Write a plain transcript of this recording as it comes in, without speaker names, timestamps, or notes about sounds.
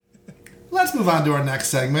let's move on to our next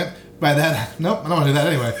segment. By that, nope, I don't want to do that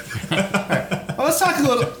anyway. All right. Well, let's talk a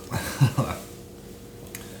little.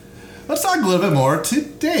 Let's talk a little bit more to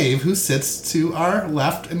Dave, who sits to our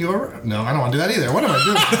left and your... No, I don't want to do that either. What am I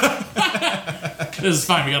doing? This is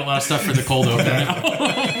fine. We got a lot of stuff for the cold open now.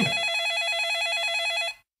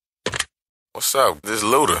 What's up? This is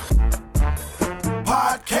Luda.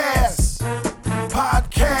 Podcast.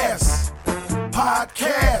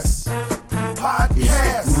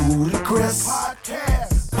 It's Ludacris.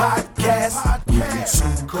 Podcast. With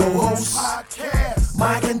two co-hosts,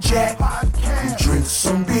 Mike and Jack. We drink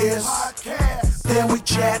some beers, then we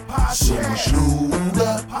chat. So much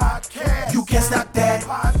Luda, you can't stop that.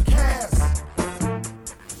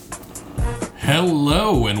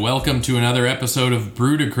 Hello, and welcome to another episode of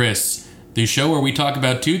Brudicris, the show where we talk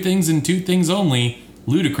about two things and two things only,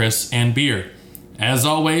 ludicrous and beer. As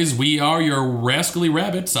always, we are your rascally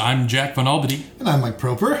rabbits. I'm Jack Von Albany. And I'm Mike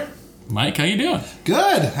Proper. Mike, how you doing? Good.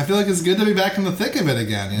 I feel like it's good to be back in the thick of it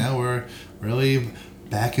again. You know, we're really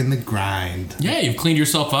back in the grind. Yeah, you've cleaned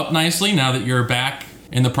yourself up nicely now that you're back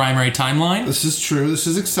in the primary timeline. This is true. This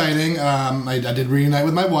is exciting. I did reunite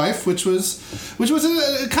with my wife, which was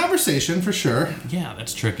a conversation for sure. Yeah,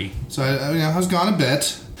 that's tricky. So I was gone a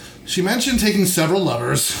bit. She mentioned taking several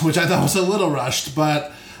lovers, which I thought was a little rushed,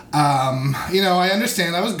 but I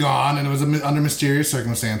understand I was gone and it was under mysterious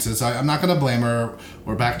circumstances. So I'm not going to blame her.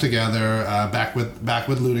 We're back together, back with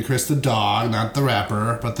Ludacris the dog, not the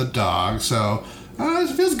rapper, but the dog. So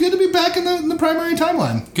it feels good to be back in the primary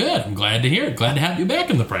timeline. Good. I'm glad to hear it. Glad to have you back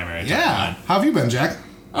in the primary timeline. Yeah. How have you been, Jack?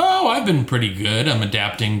 Oh, I've been pretty good. I'm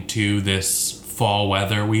adapting to this fall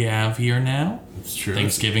weather we have here now. It's true.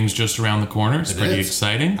 Thanksgiving's just around the corner. It's pretty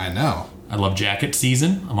exciting. I know. I love jacket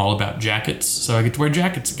season. I'm all about jackets, so I get to wear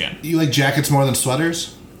jackets again. You like jackets more than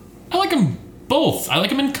sweaters? I like them both. I like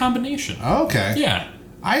them in combination. Okay. Yeah.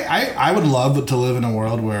 I would love to live in a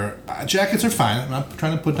world where jackets are fine. I'm not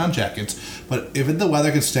trying to put down jackets. But if the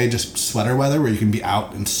weather could stay just sweater weather where you can be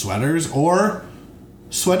out in sweaters or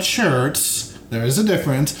sweatshirts, there is a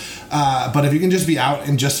difference. But if you can just be out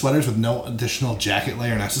in just sweaters with no additional jacket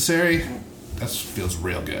layer necessary, that feels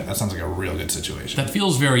real good. That sounds like a real good situation. That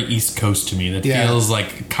feels very East Coast to me. That feels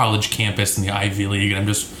like college campus in the Ivy League. And I'm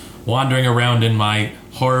just wandering around in my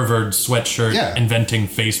Harvard sweatshirt, inventing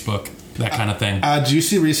Facebook, that kind of thing. Did you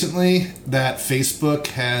see recently that Facebook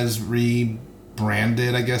has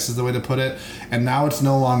rebranded, I guess is the way to put it, and now it's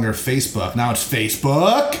no longer Facebook. Now it's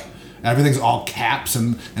Facebook. Everything's all caps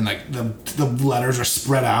and like the letters are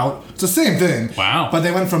spread out. It's the same thing. Wow. But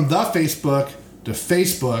they went from the Facebook to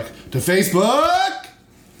Facebook to Facebook.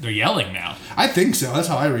 They're yelling now. I think so. That's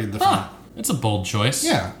how I read the font. It's a bold choice.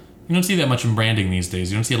 Yeah. You don't see that much in branding these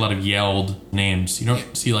days. You don't see a lot of yelled names. You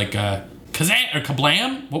don't see like Kazam or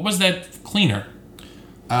Kablam? What was that cleaner?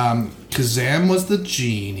 Kazam was the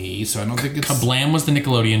genie, so I don't think it's... Kablam was the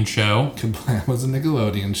Nickelodeon show. Kablam was a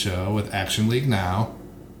Nickelodeon show with Action League Now.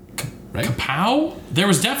 Right? Kapow? There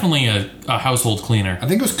was definitely a household cleaner. I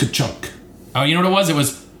think it was Ka-Chunk. Oh, you know what it was? It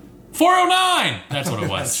was 409! That's what it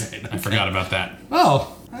was. That's right. I forgot about that.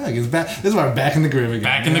 Oh, I think it's back. This is why we're back in the groove again.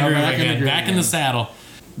 Back in the groove again. Back in the saddle.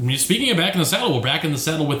 I mean, speaking of back in the saddle, we're back in the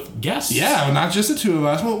saddle with guests. Yeah, well, not just the two of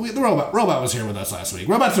us. Well, the Robot was here with us last week.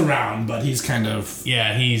 Robot's around, but he's kind of...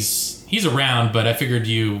 Yeah, he's around, but I figured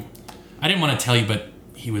I didn't want to tell you, but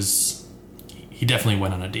he definitely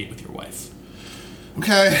went on a date with your wife.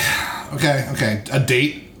 Okay. A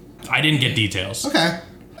date? I didn't get details. Okay.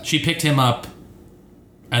 She picked him up,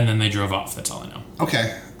 and then they drove off. That's all I know.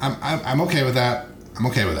 Okay. I'm okay with that.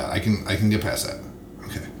 I can get past that.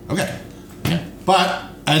 Okay. Yeah. But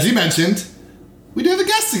as you mentioned, we do have a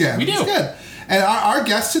guest again. We do. It's good. And our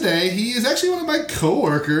guest today, he is actually one of my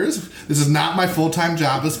coworkers. This is not my full-time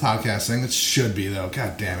job as podcasting. It should be, though.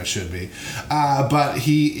 God damn, it should be. But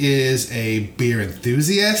he is a beer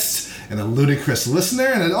enthusiast and a Ludacris listener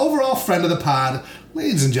and an overall friend of the pod.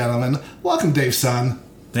 Ladies and gentlemen, welcome Dave Sun.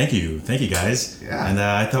 Thank you, guys. Yeah. And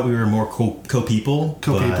I thought we were more co-people.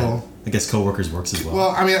 Co-people. I guess co-workers works as well. Well,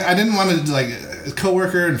 I mean, I didn't want to,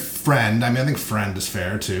 co-worker and friend. I mean, I think friend is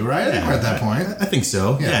fair, too, right? I think we're at that point. I think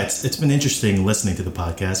so. Yeah, it's been interesting listening to the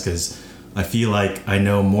podcast because I feel like I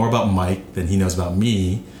know more about Mike than he knows about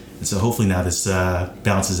me. And so hopefully now this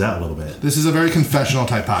balances out a little bit. This is a very confessional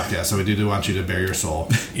type podcast, so we do want you to bare your soul.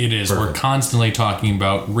 It is. Perfect. We're constantly talking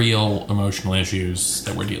about real emotional issues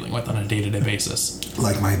that we're dealing with on a day-to-day basis.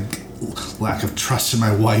 Like my lack of trust in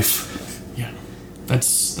my wife. Yeah.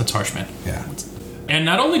 That's harsh, man. Yeah. And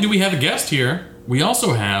not only do we have a guest here, we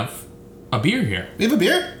also have a beer here. We have a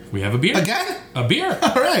beer? We have a beer. Again? A beer.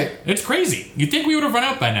 All right. It's crazy. You'd think we would have run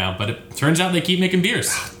out by now, but it turns out they keep making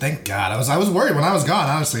beers. Thank God. I was worried when I was gone,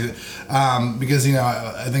 honestly, because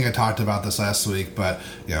I think I talked about this last week. But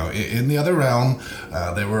in the other realm,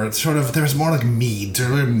 there was more like mead. They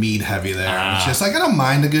were mead heavy there. It's just like I don't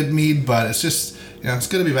mind a good mead, but it's just it's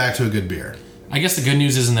good to be back to a good beer. I guess the good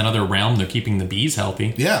news is in that other realm, they're keeping the bees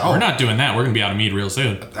healthy. Yeah. We're not doing that. We're going to be out of mead real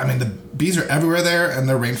soon. I mean, the bees are everywhere there, and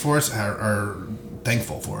the rainforests are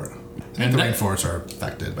thankful for it. And the rainforests are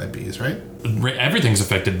affected by bees, right? Everything's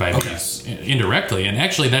affected by bees indirectly. And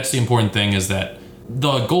actually, that's the important thing is that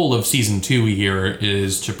the goal of season 2 here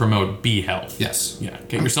is to promote bee health. Yes. Yeah.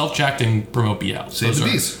 Get yourself checked and promote bee health. Save the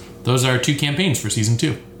bees. Those are 2 campaigns for season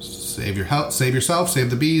 2. Save your health, save yourself, save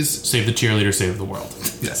the bees. Save the cheerleader, save the world.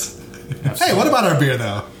 Yes. Hey, what about our beer,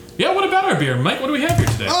 though? Yeah, what about our beer? Mike, what do we have here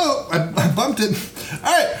today? Oh, I bumped it.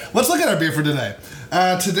 All right, let's look at our beer for today.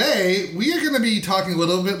 Today, we are going to be talking a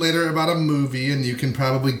little bit later about a movie, and you can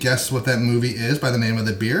probably guess what that movie is by the name of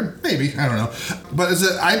the beer. Maybe, I don't know. But it's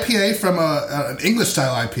an IPA from an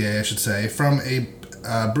English-style IPA, I should say, from a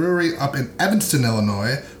brewery up in Evanston,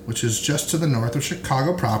 Illinois, which is just to the north of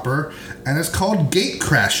Chicago proper, and it's called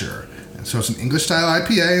Gatecrasher. And so it's an English-style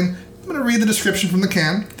IPA, and I'm going to read the description from the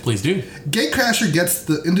can. Please do. Gatecrasher gets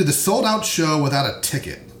into the sold-out show without a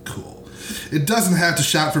ticket. Cool. It doesn't have to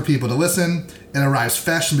shout for people to listen. It arrives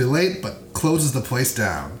fashionably late, but closes the place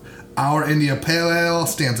down. Our India Pale Ale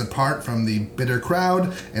stands apart from the bitter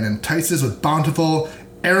crowd and entices with bountiful,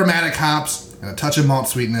 aromatic hops and a touch of malt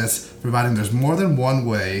sweetness, providing there's more than one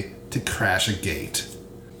way to crash a gate.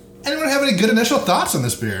 Anyone have any good initial thoughts on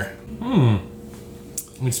this beer?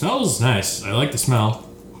 It smells nice. I like the smell.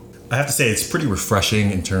 I have to say, it's pretty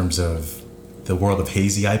refreshing in terms of the world of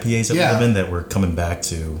hazy IPAs that we live in, that we're coming back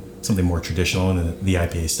to something more traditional in the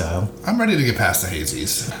IPA style. I'm ready to get past the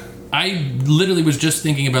hazies. I literally was just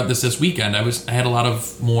thinking about this weekend. I had a lot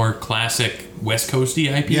of more classic West Coasty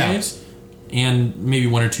IPAs and maybe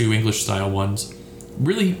 1 or 2 English style ones.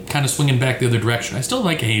 Really kind of swinging back the other direction. I still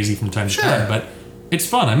like a hazy from time to time, but it's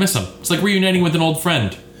fun. I miss them. It's like reuniting with an old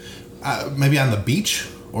friend. Maybe on the beach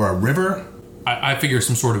or a river. I figure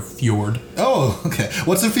some sort of fjord. Oh, okay.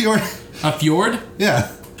 What's a fjord? A fjord?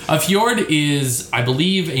 Yeah. A fjord is, I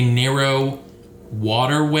believe, a narrow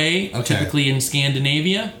waterway, typically in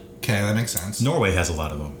Scandinavia. Okay, that makes sense. Norway has a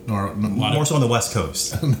lot of them. More so on the West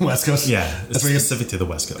Coast. On the West Coast? Yeah, it's specific to the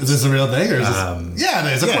West Coast. Is this a real thing? Or is this... yeah,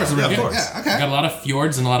 it is. Of course, it's a real thing. Yeah, okay. Got a lot of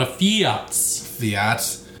fjords and a lot of fiats.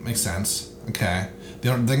 Fiats. Makes sense. Okay.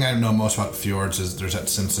 The only thing I know most about fjords is there's that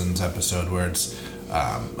Simpsons episode where it's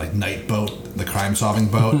like Night Boat, the crime-solving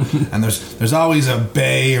boat, and there's always a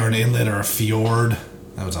bay or an inlet or a fjord.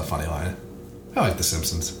 That was a funny line. I like The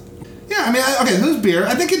Simpsons. Yeah, I mean, okay, this beer,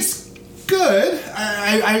 I think it's good.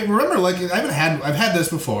 I remember liking. I've had this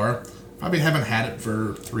before. Probably haven't had it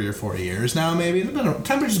for 3 or 4 years now. Maybe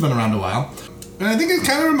temperature's been around a while, and I think it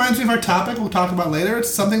kind of reminds me of our topic we'll talk about later. It's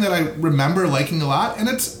something that I remember liking a lot, and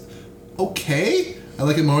it's okay. I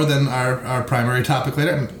like it more than our primary topic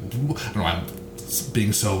later. I don't know why I'm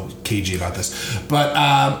being so cagey about this, but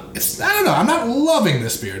I don't know. I'm not loving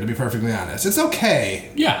this beer, to be perfectly honest. It's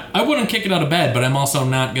okay. Yeah, I wouldn't kick it out of bed, but I'm also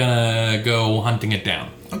not gonna go hunting it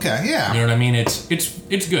down. Okay, yeah. You know what I mean? It's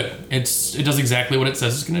good. It does exactly what it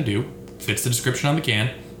says it's gonna do. Fits the description on the can.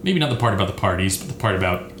 Maybe not the part about the parties, but the part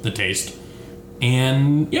about the taste.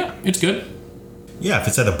 And yeah, it's good. Yeah, if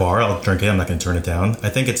it's at a bar, I'll drink it. I'm not going to turn it down. I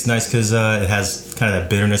think it's nice because it has kind of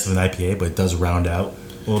that bitterness of an IPA, but it does round out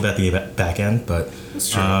a little bit at the back end. But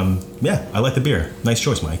that's true. Yeah, I like the beer. Nice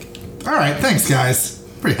choice, Mike. All right, thanks, guys.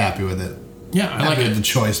 Pretty happy with it. Yeah, I like it. The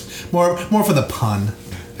choice. More for the pun.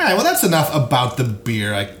 All right, well, that's enough about the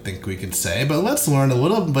beer, I think we could say. But let's learn a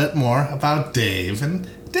little bit more about Dave. And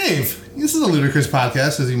Dave, this is a Ludacris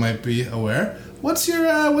podcast, as you might be aware. What's your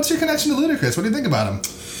connection to Ludacris? What do you think about him?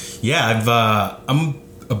 Yeah, I'm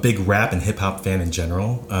a big rap and hip hop fan in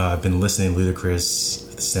general. I've been listening to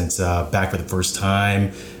Ludacris since back for the first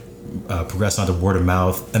time. Progressed onto word of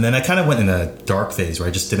mouth, and then I kind of went in a dark phase where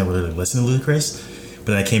I just didn't really listen to Ludacris.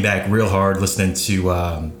 But then I came back real hard listening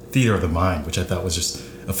to Theater of the Mind, which I thought was just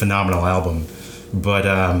a phenomenal album. But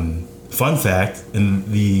fun fact,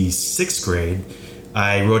 in the 6th grade,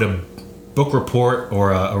 I wrote a book report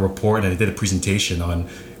or a report, and I did a presentation on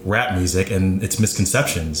rap music and its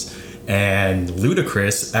misconceptions. And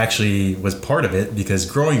Ludacris actually was part of it because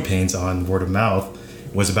Growing Pains on Word of Mouth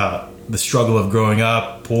was about the struggle of growing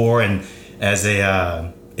up poor, and as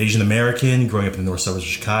a Asian American growing up in the north suburbs of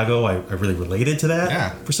Chicago, I really related to that. Yeah.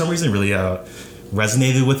 For some reason, it really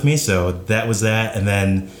resonated with me. So that was that. And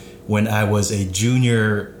then when I was a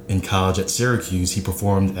junior in college at Syracuse, he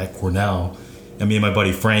performed at Cornell And me and my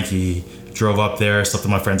buddy Frankie drove up there, slept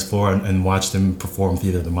on my friend's floor, and watched him perform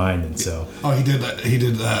Theater of the Mind. And so, he did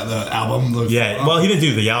the album. well, he didn't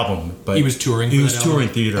do the album, but He was touring He for was that touring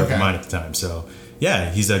album? Theater of the Okay. Mind at the time. So,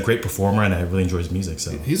 yeah, he's a great performer, and I really enjoy his music.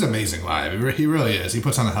 So, He's amazing live. He really is. He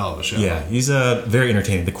puts on a hell of a show. yeah, he's very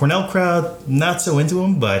entertaining. The Cornell crowd, not so into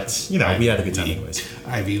him, but we had a good time anyways.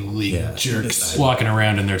 Ivy League Yeah. jerks. Walking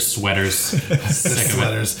around in their sweaters. Sick of it.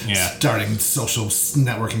 Sweaters. Yeah. Starting social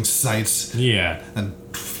networking sites. Yeah. And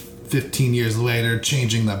 15 years later,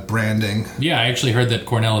 changing the branding. Yeah, I actually heard that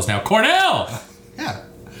Cornell is now Cornell! Yeah.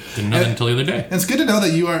 Didn't know that until the other day. And it's good to know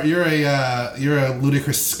that you're a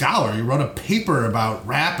Ludacris scholar. You wrote a paper about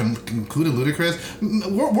rap and included Ludacris.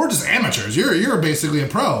 We're just amateurs. You're basically a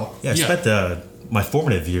pro. Yeah, I spent my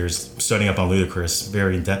formative years studying up on Ludacris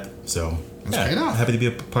very in depth. So, paid off. happy to be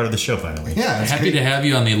a part of the show finally. Yeah, it's Happy great. to have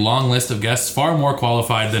you on the long list of guests, far more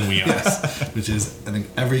qualified than we are. Which is, I think,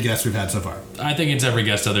 every guest we've had so far. I think it's every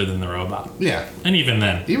guest other than the robot. Yeah. And even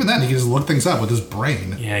then. Even then, he can just look things up with his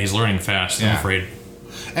brain. Yeah, he's learning fast, I'm Yeah. afraid.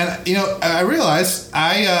 And I realized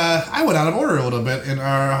I went out of order a little bit in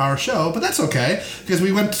our show, but that's okay because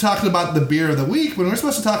we went talking about the beer of the week when we're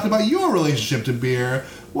supposed to talk about your relationship to beer.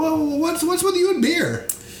 Well, what's with you and beer?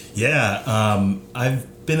 Yeah, I've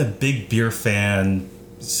been a big beer fan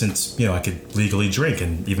since I could legally drink,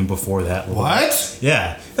 and even before that. What?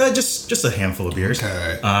 Yeah, just a handful of beers.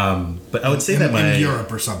 Okay. But I would say that In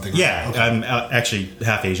Europe or something. Yeah, Okay. I'm actually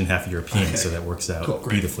half Asian, half European, Okay. so that works out Cool,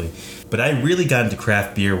 great. beautifully. But I really got into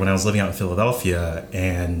craft beer when I was living out in Philadelphia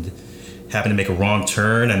and happened to make a wrong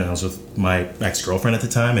turn, and I was with my ex-girlfriend at the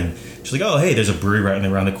time, and she's like, "Oh, hey, there's a brewery right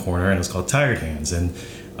around the corner, and it was called Tired Hands." And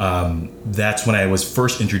that's when I was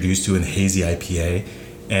first introduced to an hazy IPA,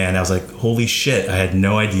 and I was like, "Holy shit! I had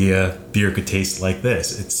no idea beer could taste like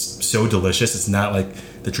this. It's so delicious. It's not like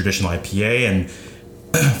the traditional IPA." And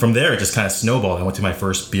from there, it just kind of snowballed. I went to my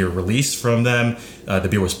first beer release from them. The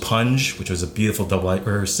beer was Punge, which was a beautiful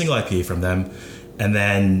single IPA from them, and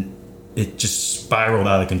then it just spiraled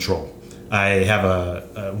out of control. I have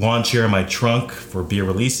a lawn chair in my trunk for beer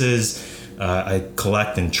releases. I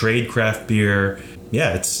collect and trade craft beer.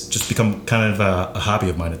 Yeah, it's just become kind of a hobby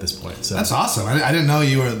of mine at this point. So That's awesome. I didn't know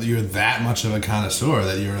you were that much of a connoisseur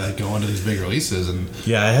that you were like going to these big releases and.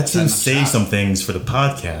 yeah, I had to Send them save shot. some things for the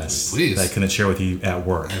podcast Please. that I couldn't share with you at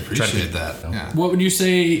work. I appreciate that. Yeah. What would you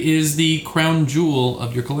say is the crown jewel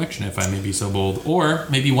of your collection, if I may be so bold? Or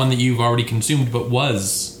maybe one that you've already consumed but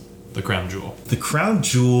was the crown jewel? The crown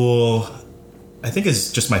jewel, I think, is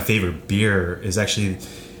just my favorite beer, is actually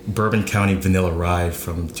Bourbon County Vanilla Rye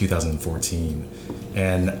from 2014.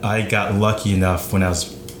 And I got lucky enough when I was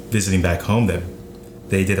visiting back home that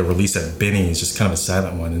they did a release at Binny's, just kind of a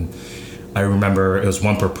silent one. And I remember it was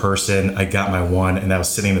one per person. I got my one, and I was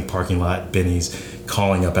sitting in the parking lot at Binny's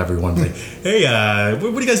calling up everyone like, "Hey,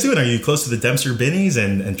 what are you guys doing? Are you close to the Dempster Binny's?"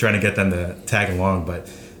 And trying to get them to tag along. But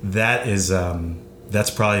that is that's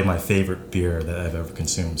probably my favorite beer that I've ever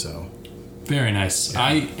consumed. So Very nice.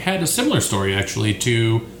 I had a similar story, actually,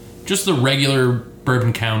 to just the regular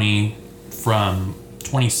Bourbon County from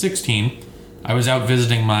 2016. I was out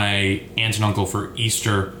visiting my aunt and uncle for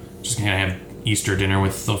Easter, just gonna have Easter dinner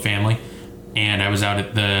with the family, and I was out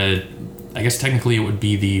at I guess technically it would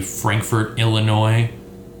be the Frankfort, Illinois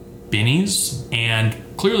Binny's, and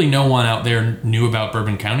clearly no one out there knew about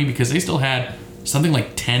Bourbon County because they still had something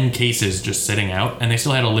like 10 cases just sitting out, and they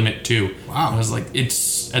still had a limit too. Wow. I was like,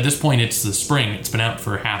 at this point, it's the spring. It's been out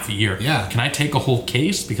for half a year. Yeah. Can I take a whole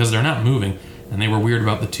case? Because they're not moving. And they were weird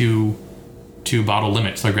about the two bottle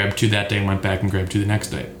limit. So I grabbed 2 that day and went back and grabbed 2 the next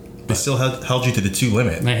day. they still held you to the 2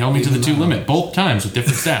 limit. They held me to the 2 Even limit both times with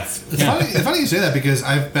different staff. It's funny you say that because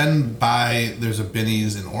I've been by. There's a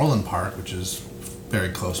Binny's in Orland Park, which is very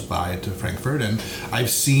close by to Frankfurt, and I've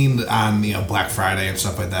seen on Black Friday and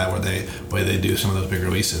stuff like that where they do some of those big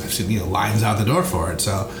releases. I've seen lines out the door for it.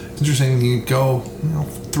 So it's interesting. You go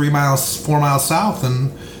 4 miles south,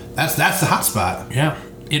 and that's the hot spot. Yeah.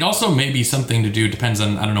 It also may be something to do, depends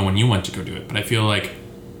on, I don't know when you went to go do it, but I feel like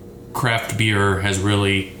craft beer has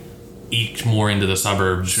really eked more into the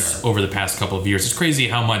suburbs over the past couple of years. It's crazy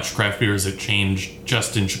how much craft beer has changed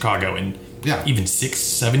just in Chicago in even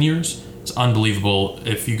 6-7 years. It's unbelievable.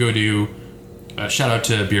 If you go to, shout out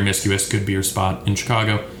to Beer Miscuous, good beer spot in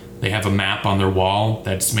Chicago. They have a map on their wall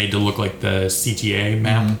that's made to look like the CTA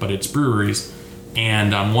map, but it's breweries.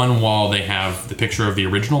 And on one wall, they have the picture of the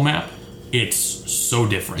original map. It's so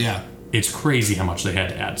different. Yeah. It's crazy how much they had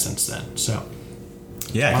to add since then. So,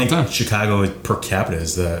 Yeah, I Long think time. Chicago per capita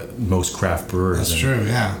is the most craft brewers. That's true.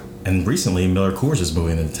 Yeah, And recently, Miller Coors is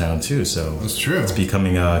moving into town too, so that's true. it's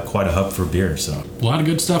becoming quite a hub for beer. So a lot of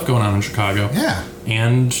good stuff going on in Chicago. Yeah.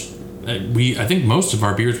 And I think most of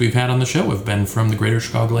our beers we've had on the show have been from the greater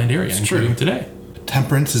Chicagoland area, including today.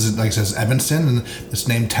 Temperance is, like it says, Evanston, and it's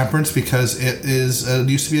named Temperance because it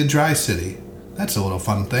used to be a dry city. That's a little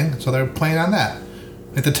fun thing. So they're playing on that.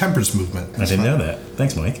 Like the temperance movement. I didn't know that.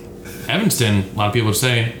 Thanks, Mike. Evanston, a lot of people would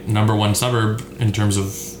say, number one suburb in terms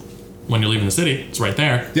of when you're leaving the city. It's right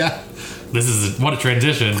there. Yeah. This is what a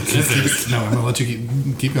transition. This is. No, I'm going to let you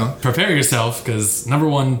keep going. Prepare yourself, because number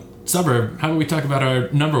one suburb, how about we talk about our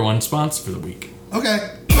number one spots for the week? Okay.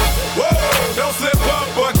 Whoa, don't slip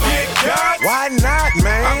up or get caught. Why not,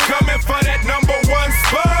 man? I'm coming for that number one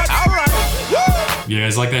spot. All right. You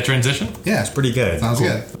guys like that transition? Yeah. It's pretty good. Sounds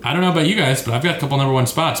good. I don't know about you guys, but I've got a couple number one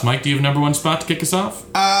spots. Mike, do you have a number one spot to kick us off?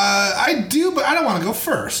 I do, but I don't want to go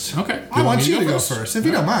first. Okay. I want me you to go first, if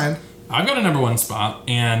you don't mind. I've got a number one spot,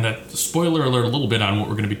 and spoiler alert a little bit on what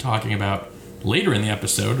we're going to be talking about later in the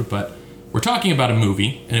episode, but we're talking about a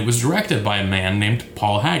movie, and it was directed by a man named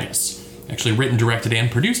Paul Haggis. Actually written, directed,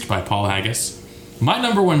 and produced by Paul Haggis. My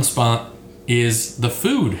number one spot is the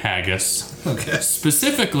food haggis. Okay.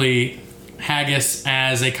 Specifically, haggis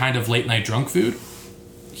as a kind of late night drunk food.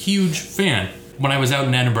 Huge fan. When I was out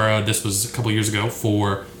in Edinburgh, this was a couple years ago,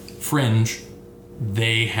 for Fringe,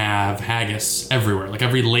 they have haggis everywhere. Like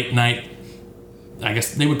every late night, I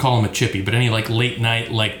guess they would call them a chippy, but any like late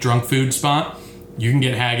night like drunk food spot, you can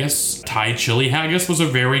get haggis. Thai chili haggis was a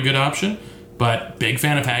very good option, but big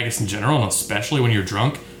fan of haggis in general, and especially when you're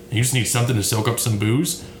drunk and you just need something to soak up some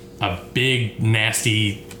booze. A big,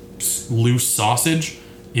 nasty, loose sausage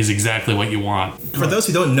is exactly what you want. For those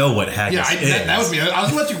who don't know what haggis is. That was me. I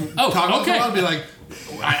was going to let you talk about okay. it. I'll be like,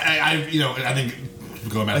 I think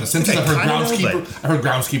going back to the Simpsons, I've heard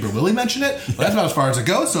groundskeeper Willie mention it, but that's about as far as it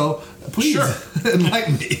goes, so please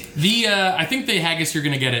enlighten me. I think the haggis you're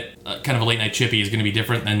going to get at kind of a late night chippy is going to be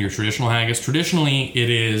different than your traditional haggis. Traditionally, it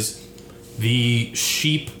is the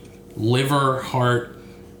sheep liver, heart,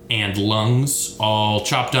 and lungs all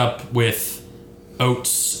chopped up with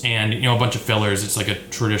oats and a bunch of fillers. It's like a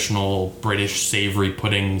traditional British savory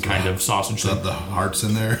pudding kind of sausage thing. The heart's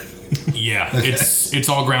in there. Yeah, okay. It's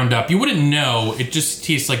all ground up. You wouldn't know. It just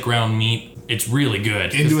tastes like ground meat. It's really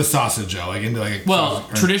good. Into a sausage, though. Like into like a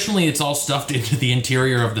sausage, traditionally it's all stuffed into the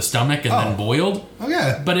interior of the stomach and then boiled.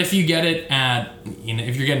 Okay. But if you get it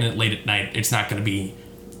if you're getting it late at night, it's not going to be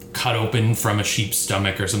cut open from a sheep's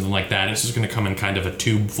stomach or something like that. It's just going to come in kind of a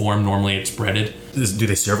tube form. Normally it's breaded. Do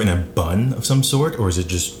they serve it in a bun of some sort, or is it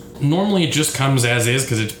just... Normally it just comes as is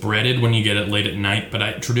because it's breaded when you get it late at night,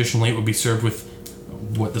 but traditionally it would be served with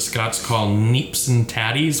what the Scots call neeps and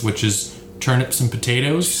tatties, which is turnips and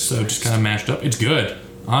potatoes, so just kind of mashed up. It's good.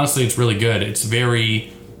 Honestly, it's really good. It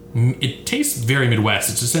tastes very Midwest.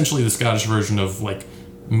 It's essentially the Scottish version of like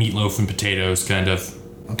meatloaf and potatoes, kind of.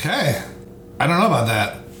 Okay. I don't know about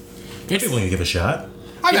that. I'd be willing to give it a shot.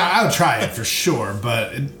 I would try it for sure,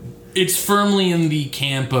 but... It's firmly in the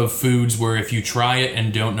camp of foods where if you try it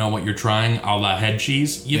and don't know what you're trying, a la head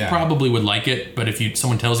cheese, you probably would like it. But if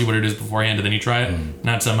someone tells you what it is beforehand and then you try it,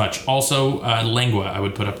 not so much. Also, lengua I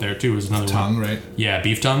would put up there too as another tongue, one. right? Yeah,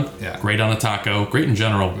 beef tongue. Yeah. Great on a taco. Great in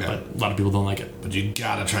general, but a lot of people don't like it. But you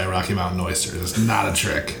gotta try Rocky Mountain oysters. It's not a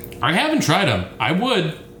trick. I haven't tried them. I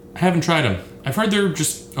would. I haven't tried them. I've heard they're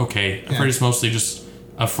just okay. I've heard it's mostly just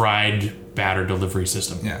a fried batter delivery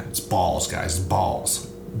system. Yeah, it's balls, guys. It's balls.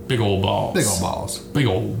 Big old balls. Big old balls. Big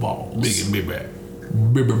old balls. Big and big bag.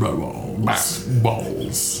 Big balls.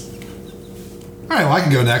 Balls. All right, well, I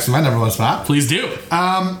can go next to my number one spot. Please do. You know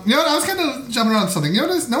what? I was kind of jumping around something. You know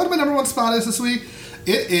what my number one spot is this week?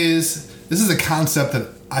 This is a concept that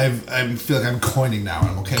I feel like I'm coining now,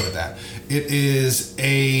 and I'm okay with that. It is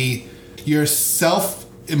your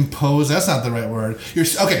self-imposed, that's not the right word.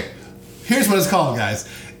 Okay, here's what it's called, guys.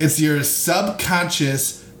 It's your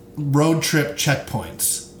subconscious road trip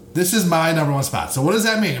checkpoints. This is my number one spot. So what does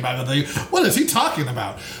that mean? What is he talking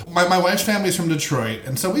about? My wife's family is from Detroit,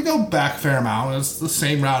 and so we go back a fair amount. It's the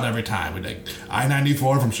same route every time. We take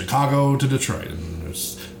I-94 from Chicago to Detroit, and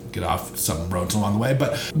get off some roads along the way.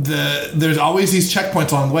 But there's always these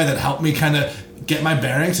checkpoints along the way that help me kind of get my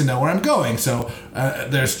bearings and know where I'm going. So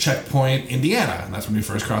there's checkpoint Indiana, and that's when we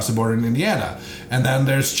first cross the border in Indiana. And then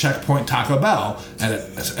there's checkpoint Taco Bell. And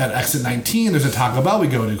at exit 19, there's a Taco Bell we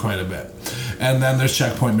go to quite a bit. And then there's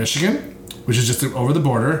checkpoint Michigan, which is just over the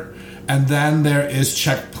border. And then there is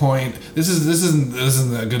checkpoint. This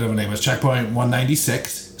isn't a good of a name. It's checkpoint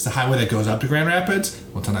 196. It's the highway that goes up to Grand Rapids.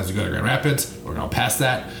 Well, sometimes we go to Grand Rapids. We're going past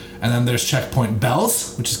that. And then there's checkpoint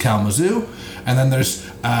Bells, which is Kalamazoo. And then there's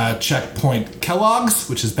checkpoint Kellogg's,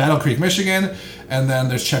 which is Battle Creek, Michigan. And then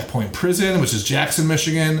there's checkpoint Prison, which is Jackson,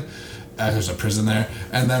 Michigan. There's a prison there.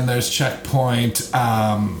 And then there's checkpoint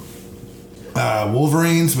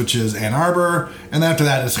Wolverines, which is Ann Arbor, and after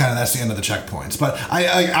that, that's the end of the checkpoints. But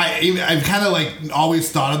I've kind of like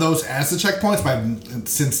always thought of those as the checkpoints, but I've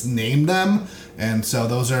since named them, and so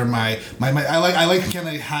those are my I like kind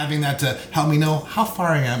of having that to help me know how far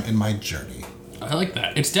I am in my journey. I like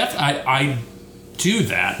that. It's I do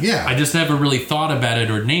that. Yeah. I just never really thought about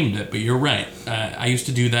it or named it, but you're right. I used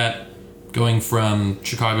to do that going from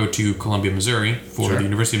Chicago to Columbia, Missouri for the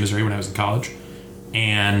University of Missouri when I was in college.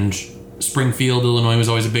 And Springfield, Illinois was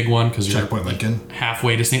always a big one because you're Checkpoint Lincoln.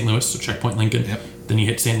 Halfway to St. Louis, so Checkpoint Lincoln. Yep. Then you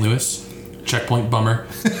hit St. Louis, Checkpoint Bummer.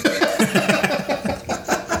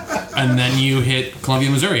 And then you hit Columbia,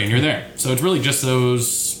 Missouri, and you're there. So it's really just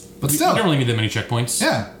those. But still. You don't really need that many checkpoints.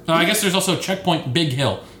 Yeah. I guess there's also Checkpoint Big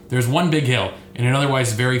Hill. There's one big hill. In an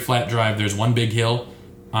otherwise very flat drive, there's one big hill.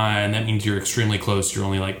 And that means you're extremely close. You're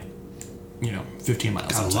only 15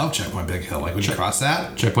 miles. I love Checkpoint Big Hill. Like when you cross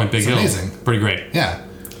that, Checkpoint Big Hill. Amazing. Pretty great. Yeah.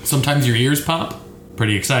 Sometimes your ears pop.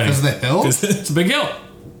 Pretty exciting. Because of the hill? It's a big hill.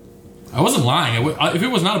 I wasn't lying. If it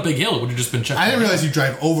was not a big hill, it would have just been Checkpoint. I didn't realize you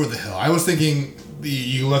drive over the hill. I was thinking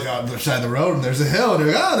you look out the side of the road and there's a hill, and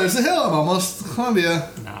you're like, oh, there's a hill. I'm almost Columbia.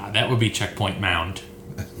 Nah, that would be Checkpoint Mound.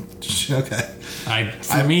 Okay.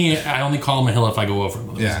 For me, I only call them a hill if I go over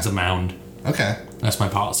them. Yeah. It's a mound. Okay. That's my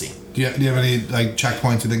policy. Do you have any like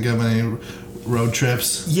checkpoints you think of, any road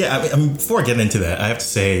trips? Yeah, I mean, before I get into that, I have to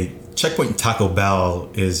say Checkpoint Taco Bell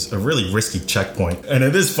is a really risky checkpoint. And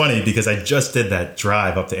it is funny because I just did that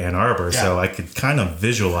drive up to Ann Arbor, so I could kind of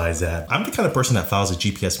visualize that. I'm the kind of person that follows the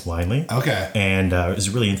GPS blindly. Okay. And is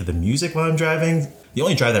really into the music while I'm driving. The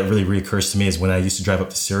only drive that really reoccurs to me is when I used to drive up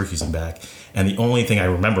to Syracuse and back. And the only thing I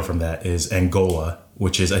remember from that is Angola,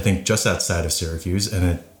 which is, I think, just outside of Syracuse. And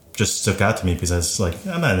it just stuck out to me because I was like,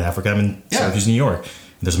 I'm not in Africa, I'm in Syracuse, New York.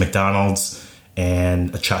 And there's McDonald's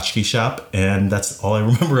and a tchotchke shop, and that's all I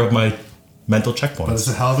remember of my mental checkpoints. But it's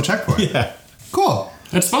a hell of a checkpoint. Yeah. Cool.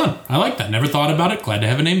 That's fun. I like that. Never thought about it. Glad to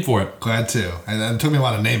have a name for it. Glad to. And it took me a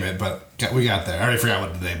while to name it, but we got there. I already forgot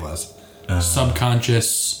what the name was.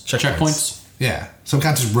 Subconscious checkpoints. Yeah.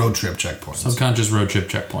 Subconscious road trip checkpoints. Subconscious road trip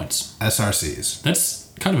checkpoints. SRCs.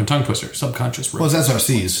 That's kind of a tongue twister. Subconscious road. Well, it's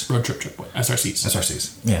SRCs. Road trip checkpoint. SRCs.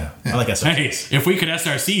 SRCs. Yeah. I like SRCs. Hey, if we could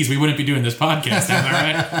SRCs, we wouldn't be doing this podcast. Am I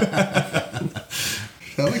right?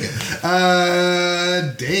 I like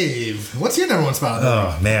it. Dave, what's your number one spot?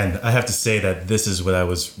 Oh, man. I have to say that this is what I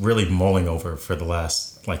was really mulling over for the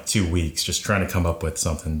last, 2 weeks, just trying to come up with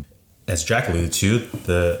something. As Jack alluded to,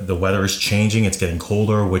 the weather is changing. It's getting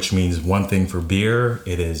colder, which means one thing for beer.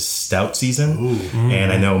 It is stout season.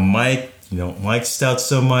 And I know Mike, you don't like stouts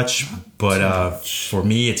so much, but for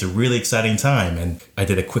me, it's a really exciting time. And I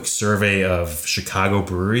did a quick survey of Chicago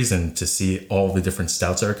breweries and to see all the different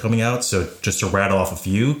stouts that are coming out. So just to rattle off a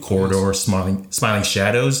few, Corridor, Smiling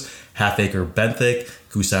Shadows, Half Acre Benthic,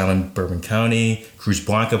 Goose Island, Bourbon County, Cruz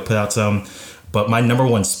Blanca put out some. But my number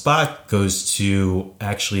one spot goes to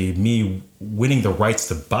actually me winning the rights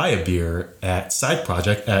to buy a beer at Side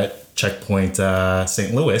Project at Checkpoint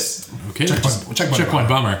St. Louis. Okay. Checkpoint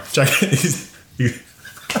Bummer.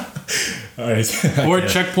 All right. Or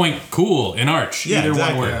Checkpoint Cool in Arch. Yeah, Either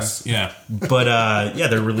exactly. one works. Yeah. But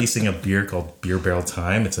they're releasing a beer called Beer Barrel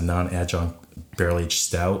Time. It's a non-adjunct barrel-aged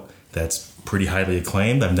stout that's pretty highly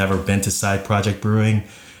acclaimed. I've never been to Side Project Brewing.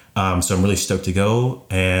 So I'm really stoked to go,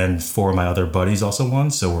 and 4 of my other buddies also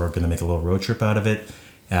won, so we're going to make a little road trip out of it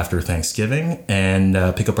after Thanksgiving and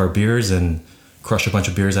pick up our beers and crush a bunch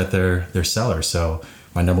of beers at their cellar. So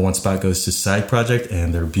my number one spot goes to Side Project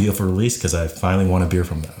and their beautiful release because I finally won a beer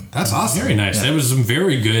from them. That's awesome. Very nice. That was some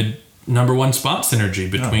very good number one spot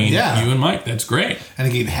synergy between you and Mike. That's great.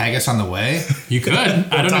 And you get haggis on the way. You could.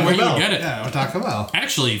 I don't know where you would get it. Yeah, or Taco Bell.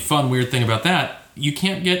 Actually, fun, weird thing about that. You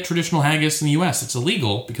can't get traditional haggis in the U.S. It's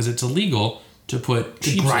illegal because it's illegal to put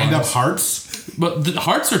sheep's Grind lungs. up hearts. But the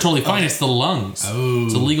hearts are totally fine. It's the lungs. Oh.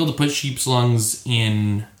 It's illegal to put sheep's lungs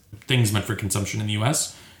in things meant for consumption in the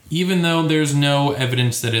U.S., even though there's no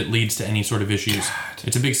evidence that it leads to any sort of issues. God.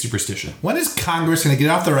 It's a big superstition. When is Congress going to get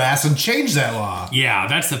off their ass and change that law? Yeah,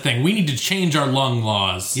 that's the thing. We need to change our lung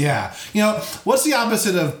laws. Yeah. You know, what's the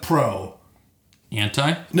opposite of pro?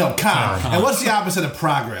 Anti? No, con. And what's the opposite of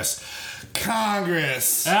progress?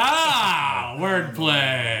 Congress. Ah,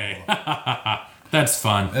 wordplay. That's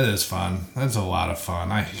fun. It is fun. That's a lot of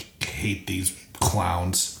fun. I hate these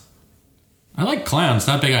clowns. I like clowns,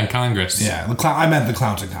 not big on Congress. Yeah, I meant the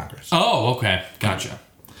clowns in Congress. Oh, okay. Gotcha.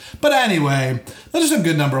 But anyway, those are some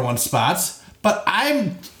good number one spots. But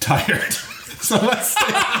I'm tired. So let's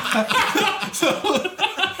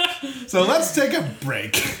so let's take a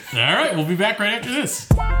break. All right, we'll be back right after this.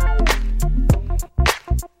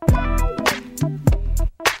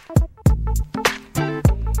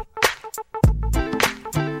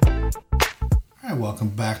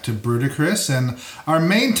 Welcome back to Brudicrous, and our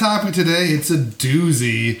main topic today, it's a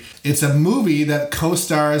doozy. It's a movie that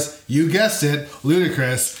co-stars, you guessed it,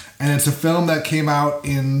 Ludacris, and it's a film that came out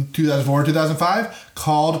in 2004-2005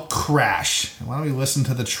 called Crash. Why don't we listen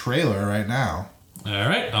to the trailer right now? All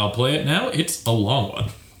right, I'll play it now. It's a long one.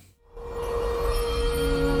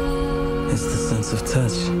 It's the sense of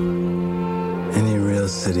touch. Any real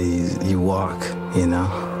city, you walk, you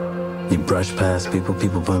know? You brush past people,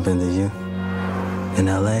 people bump into you. In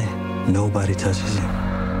LA, nobody touches you.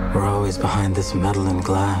 We're always behind this metal and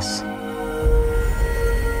glass.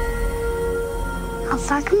 How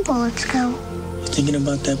far can bullets go? You thinking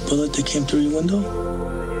about that bullet that came through your window?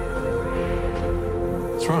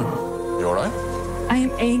 What's wrong? You all right? I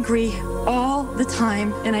am angry all the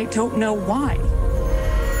time, and I don't know why.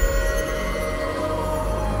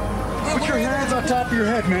 Put your hands on top of your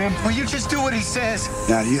head, ma'am. Will you just do what he says?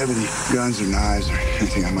 Now, do you have any guns or knives or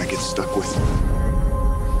anything I might get stuck with?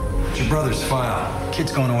 It's your brother's file.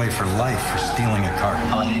 Kid's going away for life for stealing a car.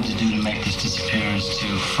 All I need to do to make this disappear is to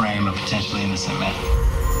frame a potentially innocent man.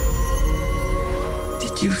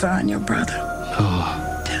 Did you find your brother?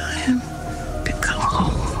 Oh. Tell him to come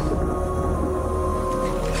home.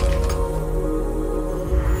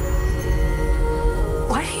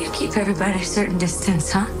 Why do you keep everybody a certain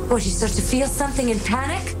distance, huh? What, you start to feel something and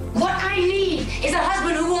panic? What I need is a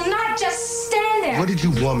husband who will not just stand there. What did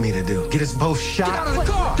you want me to do? Get us both shot? Get out of the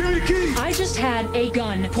car! Give me the key! I just had a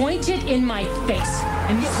gun pointed in my face.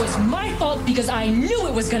 And it was my fault because I knew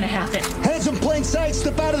it was gonna happen. Hands in plain sight,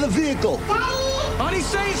 step out of the vehicle. Honey,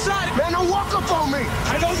 stay inside! Man, don't walk up on me!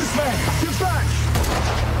 I know this man! Get back!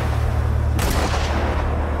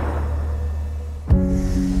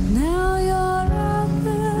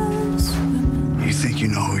 You think you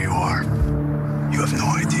know who you are? You have no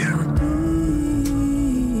idea.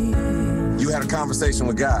 You had a conversation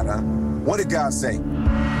with God, huh? What did God say?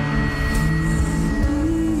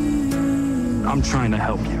 I'm trying to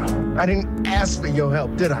help you. I didn't ask for your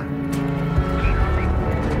help, did I?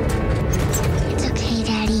 It's okay,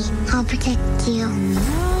 Daddy. I'll protect you.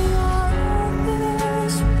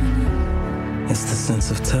 It's the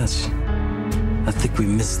sense of touch. I think we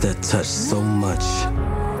miss that touch so much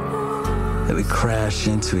that we crash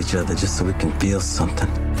into each other just so we can feel something.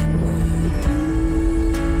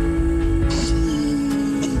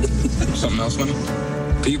 Something else, Winnie?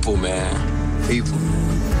 People, man. People.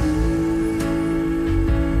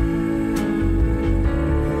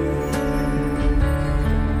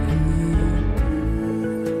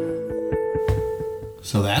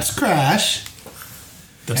 So that's Crash.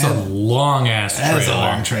 That's a long-ass trailer. That is a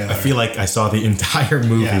long trailer. I feel like I saw the entire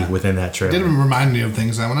movie within that trailer. It did remind me of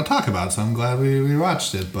things I want to talk about, so I'm glad we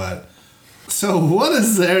watched it. But so what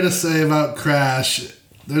is there to say about Crash?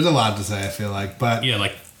 There's a lot to say, I feel like. But Yeah,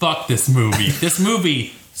 like, fuck this movie. This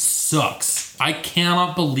movie sucks. I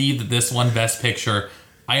cannot believe that this won Best Picture.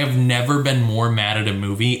 I have never been more mad at a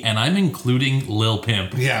movie, and I'm including Lil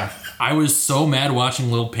Pimp. yeah. I was so mad watching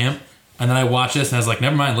Lil Pimp, and then I watched this and I was like,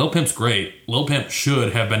 never mind, Lil Pimp's great. Lil Pimp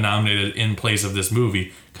should have been nominated in place of this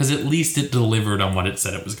movie, because at least it delivered on what it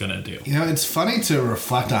said it was going to do. You know, it's funny to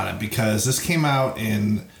reflect on it because this came out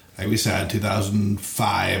in, like we said,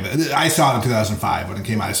 2005. I saw it in 2005 when it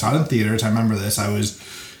came out. I saw it in theaters. I remember this. I was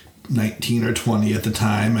 19 or 20 at the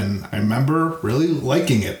time, and I remember really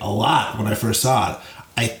liking it a lot when I first saw it.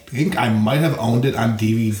 I think I might have owned it on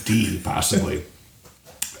DVD, possibly.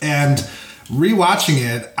 And rewatching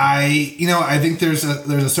it, I think there's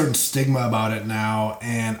a certain stigma about it now,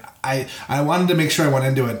 and I wanted to make sure I went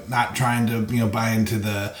into it not trying to buy into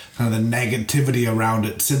the kind of the negativity around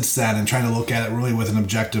it since then, and trying to look at it really with an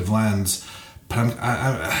objective lens. But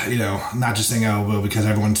I'm not just saying well because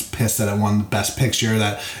everyone's pissed that it won Best Picture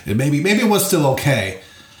that maybe it was still okay.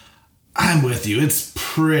 I'm with you. It's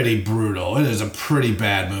pretty brutal. It is a pretty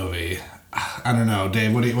bad movie. I don't know,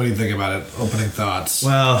 Dave. What do you think about it? Opening thoughts.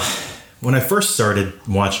 Well, when I first started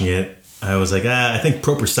watching it, I was like, I think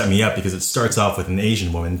Proper set me up because it starts off with an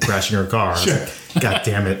Asian woman crashing her car. Sure. Like, God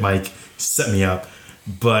damn it, Mike, set me up.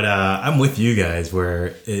 But I'm with you guys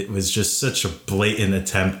where it was just such a blatant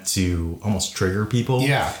attempt to almost trigger people.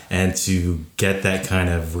 Yeah. And to get that kind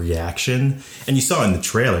of reaction. And you saw it in the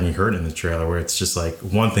trailer and you heard it in the trailer where it's just like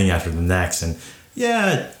one thing after the next. And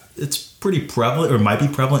yeah, it's pretty prevalent or might be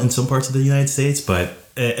prevalent in some parts of the United States, but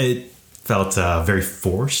it felt very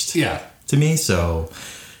forced to me. So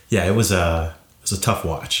yeah, it was a tough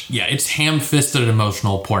watch. Yeah, it's ham-fisted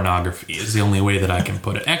emotional pornography is the only way that I can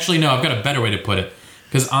put it. Actually, no, I've got a better way to put it.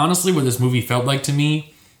 Because honestly, what this movie felt like to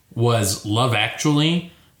me was Love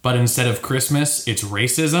Actually, but instead of Christmas, it's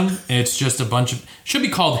racism. It's just a bunch of... should be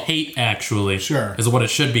called hate, actually. Sure. Is what it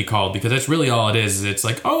should be called, because that's really all it is. It's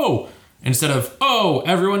like, oh, instead of, oh,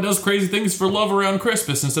 everyone does crazy things for love around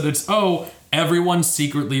Christmas. Instead it's, oh, everyone's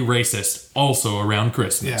secretly racist also around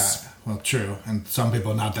Christmas. Yeah. Well, true. And some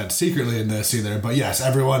people not that secretly in this either. But yes,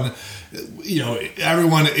 everyone,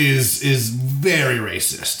 everyone is very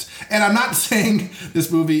racist. And I'm not saying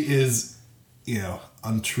this movie is,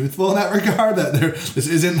 untruthful in that regard. That this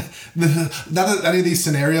isn't, not that any of these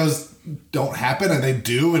scenarios don't happen, and they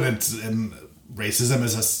do, and racism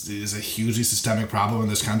is a hugely systemic problem in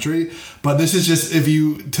this country. But this is just, if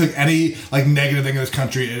you took any negative thing in this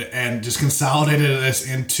country and just consolidated this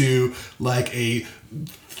into a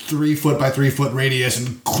 3 foot by 3 foot radius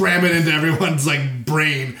and cram it into everyone's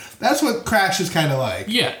brain. That's what Crash is kind of like.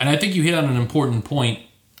 Yeah, and I think you hit on an important point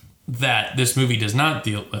that this movie does not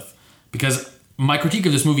deal with, because my critique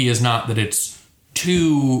of this movie is not that it's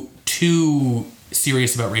too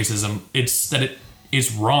serious about racism. It's that it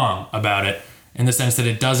is wrong about it, in the sense that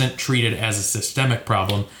it doesn't treat it as a systemic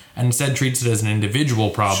problem and instead treats it as an individual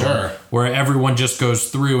problem. Sure. Where everyone just goes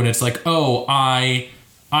through and it's like, oh, I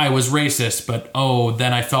was racist, but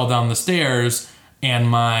then I fell down the stairs and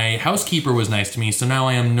my housekeeper was nice to me, so now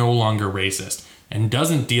I am no longer racist. And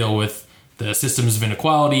doesn't deal with the systems of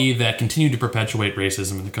inequality that continue to perpetuate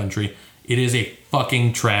racism in the country. It is a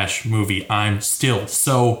fucking trash movie. I'm still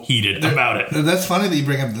so heated about it. That's funny that you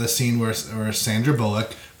bring up the scene where Sandra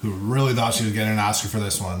Bullock, who really thought she was getting an Oscar for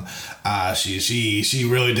this one, she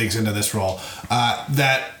really digs into this role.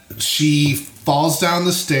 That she falls down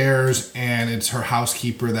the stairs and it's her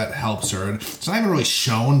housekeeper that helps her. And it's not even really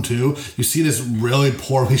shown, too. You see this really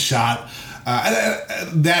poorly shot.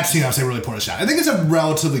 That scene, I would say, really poorly shot. I think it's a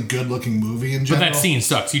relatively good-looking movie in general. But that scene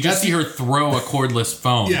sucks. You just see her throw a cordless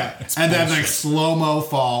phone. Yeah, and then slow-mo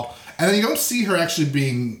fall. And then you don't see her actually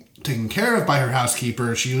being taken care of by her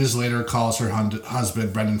housekeeper. She just later calls her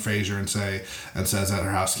husband, Brendan Fraser, and says that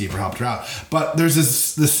her housekeeper helped her out. But there's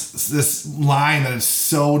this line that is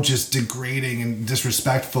so just degrading and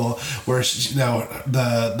disrespectful, where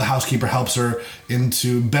the housekeeper helps her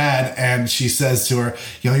into bed, and she says to her,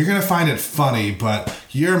 you're gonna find it funny, but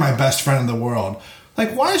you're my best friend in the world.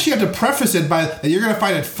 Why does she have to preface it by that you're going to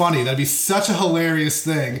find it funny? That'd be such a hilarious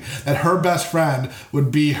thing that her best friend would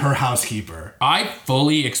be her housekeeper. I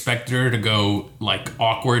fully expected her to go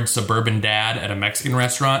awkward suburban dad at a Mexican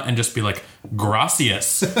restaurant and just be like,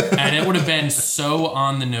 gracias. And it would have been so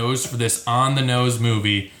on the nose for this on the nose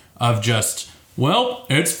movie of just, well,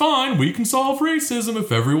 it's fine. We can solve racism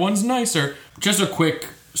if everyone's nicer. Just a quick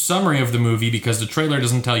summary of the movie, because the trailer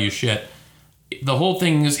doesn't tell you shit. The whole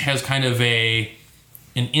thing has kind of an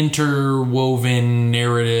interwoven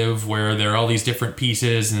narrative where there are all these different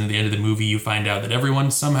pieces, and at the end of the movie you find out that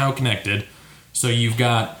everyone's somehow connected. So you've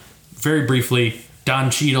got, very briefly,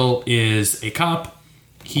 Don Cheadle is a cop.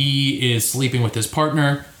 He is sleeping with his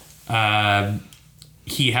partner.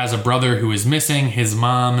 He has a brother who is missing. His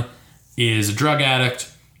mom is a drug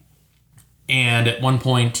addict. And at one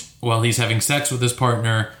point, while he's having sex with his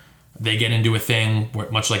partner, they get into a thing,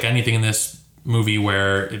 where, much like anything in this movie,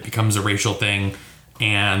 where it becomes a racial thing.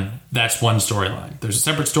 And that's one storyline. There's a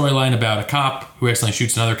separate storyline about a cop who accidentally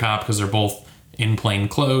shoots another cop because they're both in plain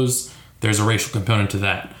clothes. There's a racial component to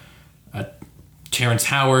that. Terrence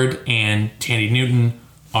Howard and Tandy Newton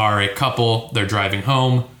are a couple. They're driving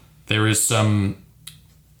home. There is some,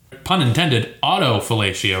 pun intended,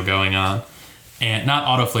 auto-fellatio going on. And not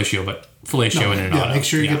auto-fellatio, but fellatio in an auto. Make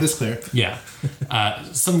sure you get this clear. Yeah.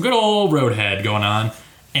 Some good old roadhead going on.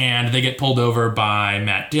 And they get pulled over by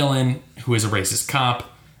Matt Dillon, who is a racist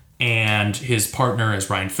cop, and his partner is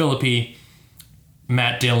Ryan Phillippe.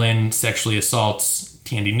 Matt Dillon sexually assaults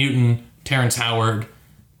Tandy Newton. Terrence Howard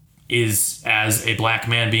is, as a black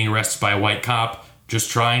man being arrested by a white cop, just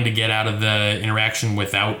trying to get out of the interaction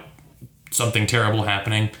without something terrible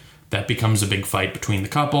happening. That becomes a big fight between the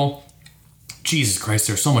couple. Jesus Christ,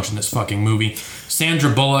 there's so much in this fucking movie. Sandra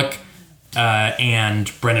Bullock and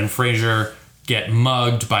Brendan Fraser get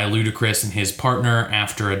mugged by Ludacris and his partner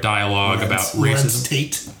after a dialogue about racism. Lorenz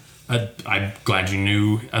Tate. I'm glad you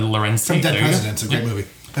knew Lorenz Tate. From Dead Presidents, a great movie.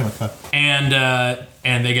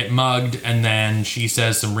 And they get mugged, and then she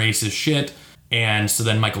says some racist shit. And so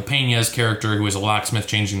then Michael Pena's character, who is a locksmith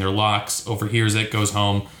changing their locks, overhears it, goes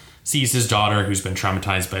home, sees his daughter, who's been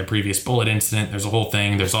traumatized by a previous bullet incident. There's a whole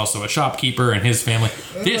thing. There's also a shopkeeper and his family.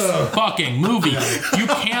 This fucking movie, you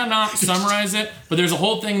cannot summarize it, but there's a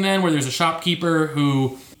whole thing then where there's a shopkeeper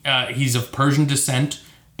who, he's of Persian descent,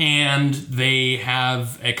 and they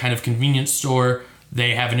have a kind of convenience store.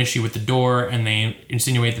 They have an issue with the door, and they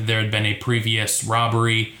insinuate that there had been a previous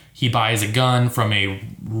robbery He buys a gun from a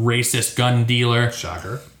racist gun dealer.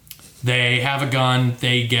 Shocker. They have a gun.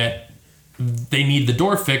 They need the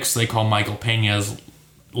door fixed. They call Michael Pena's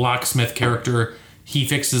locksmith character. He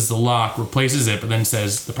fixes the lock, replaces it, but then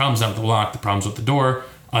says the problem's not with the lock, the problem's with the door.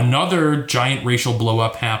 Another giant racial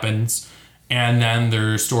blow-up happens, and then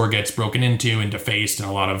their store gets broken into and defaced, and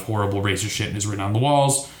a lot of horrible racist shit is written on the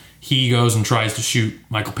walls. He goes and tries to shoot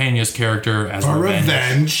Michael Pena's character as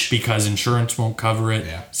revenge because insurance won't cover it.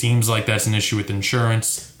 Yeah. Seems like that's an issue with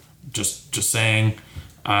insurance. Just saying.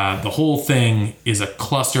 The whole thing is a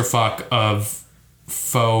clusterfuck of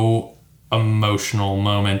faux emotional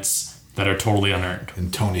moments that are totally unearned.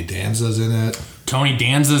 And Tony Danza's in it. Tony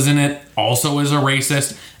Danza's in it, also is a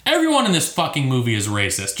racist. Everyone in this fucking movie is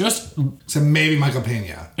racist. So maybe Michael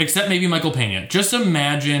Pena. Except maybe Michael Pena. Just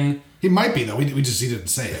imagine... He might be, though. He didn't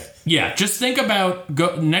say it. Yeah, just think about...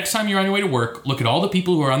 next time you're on your way to work, look at all the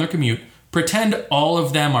people who are on their commute. Pretend all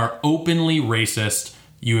of them are openly racist.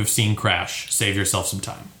 You have seen Crash. Save yourself some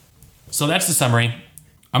time. So that's the summary.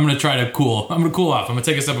 I'm going to try to cool off. I'm going to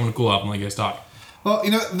take a step. I'm going to cool off and let you guys talk. Well,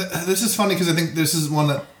 this is funny because I think this is one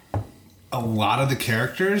that a lot of the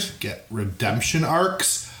characters get redemption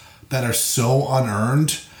arcs that are so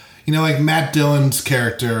unearned. Like Matt Dillon's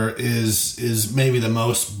character is maybe the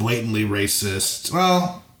most blatantly racist.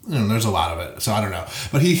 Well, there's a lot of it, so I don't know.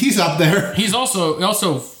 But he's up there. He's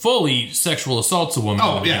also fully sexual assaults a woman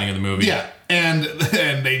at the beginning of the movie. Yeah, and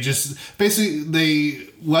they just basically they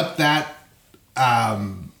let that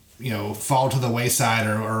fall to the wayside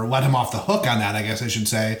or let him off the hook on that, I guess I should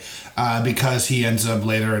say, because he ends up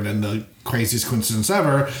later, and in the craziest coincidence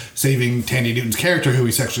ever, saving Tandy Newton's character, who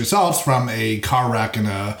he sexually assaults, from a car wreck in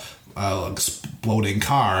a exploding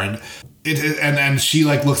car, and she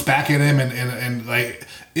looks back at him and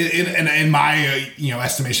in my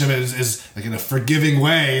estimation of it is like in a forgiving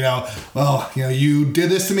way. You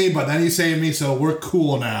did this to me, but then you saved me, so we're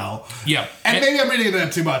cool now. Yeah, and maybe I'm reading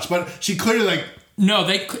that too much, but she clearly No,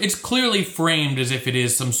 it's clearly framed as if it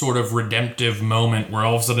is some sort of redemptive moment where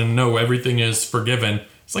all of a sudden, no, everything is forgiven.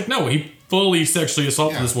 It's like, no, he fully sexually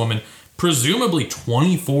assaulted this woman, presumably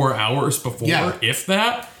 24 hours before, if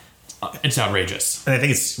that. It's outrageous. And I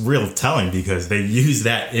think it's real telling because they use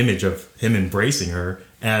that image of him embracing her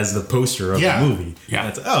as the poster of the movie. Yeah.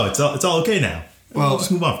 It's all okay now. Well,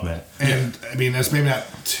 just move on from that. And I mean, it's maybe not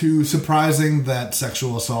too surprising that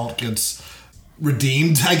sexual assault gets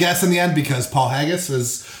redeemed, I guess, in the end, because Paul Haggis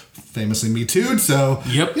is famously Me Too'd. So,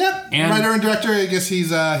 and writer and director, I guess he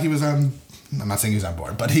was on. I'm not saying he was on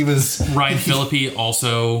board, but he was. Ryan Phillippe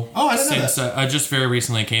also. Oh, I didn't know that. Just very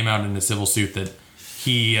recently came out in a civil suit that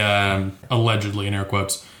he allegedly, in air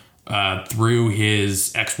quotes, threw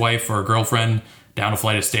his ex-wife or girlfriend down a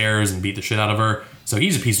flight of stairs and beat the shit out of her. So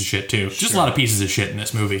he's a piece of shit too. Just a lot of pieces of shit in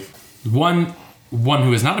this movie. One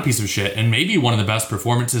who is not a piece of shit, and maybe one of the best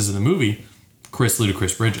performances of the movie, Chris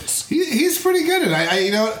Ludacris Bridges. He's pretty good. And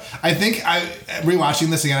I think rewatching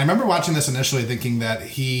this again, I remember watching this initially thinking that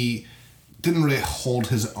he didn't really hold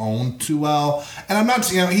his own too well. And I'm not,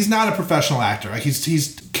 he's not a professional actor. Like he's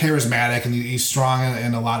charismatic and he's strong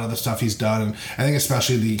in a lot of the stuff he's done. And I think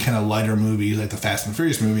especially the kind of lighter movies, like the Fast and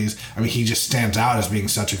Furious movies, I mean, he just stands out as being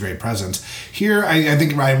such a great presence. Here, I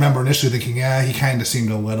think I remember initially thinking, he kind of seemed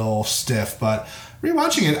a little stiff, but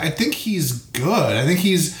rewatching it, I think he's good. I think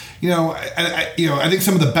he's, I think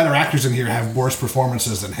some of the better actors in here have worse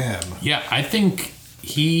performances than him. Yeah, I think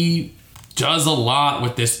he does a lot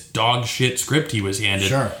with this dog shit script he was handed.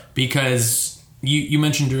 Sure. Because you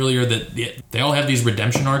mentioned earlier that they all have these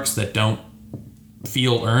redemption arcs that don't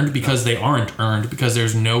feel earned because they aren't earned, because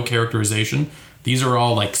there's no characterization. These are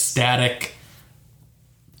all like static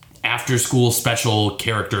after school special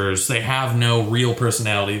characters. They have no real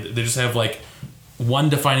personality. They just have like one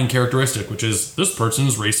defining characteristic, which is this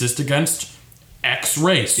person's racist against X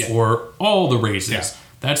race or all the races. Yeah.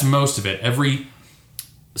 That's most of it. Every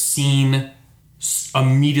scene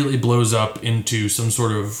immediately blows up into some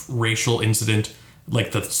sort of racial incident.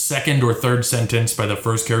 Like the second or third sentence by the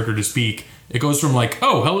first character to speak, it goes from like,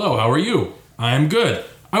 oh, hello, how are you? I'm good.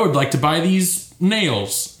 I would like to buy these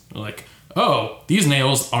nails. Like, oh, these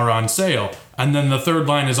nails are on sale. And then the third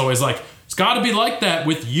line is always like, it's got to be like that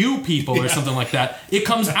with you people or something like that. It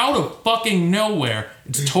comes out of fucking nowhere.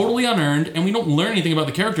 It's totally unearned, and we don't learn anything about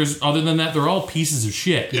the characters other than that they're all pieces of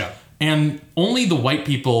shit. Yeah. And only the white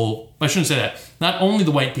people, I shouldn't say that, not only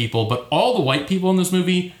the white people, but all the white people in this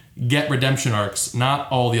movie get redemption arcs,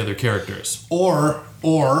 not all the other characters. Or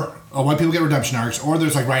white people get redemption arcs, or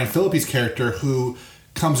there's like Ryan Phillippe's character who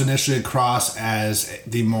comes initially across as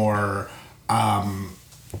the more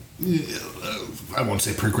I won't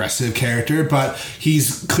say progressive character, but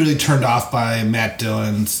he's clearly turned off by Matt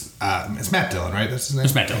Dillon's. It's Matt Dillon, right? That's his name?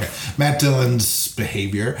 It's Matt Dillon. Okay. Matt Dillon's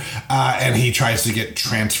behavior. And he tries to get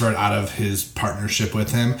transferred out of his partnership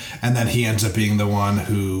with him. And then he ends up being the one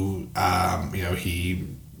who,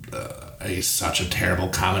 he's such a terrible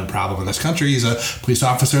common problem in this country. He's a police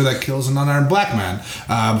officer that kills an unarmed black man.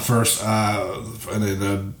 First, in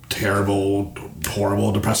a terrible,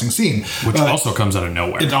 horrible, depressing scene. Which also comes out of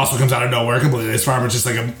nowhere. It also comes out of nowhere completely. As far as just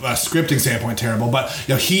like a scripting standpoint, terrible. But,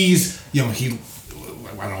 he,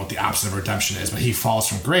 I don't know what the opposite of redemption is, but he falls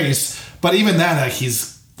from grace. But even then,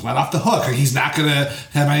 he's let off the hook. Like, he's not going to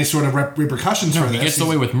have any sort of repercussions for this. He gets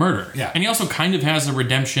away with murder. Yeah. And he also kind of has a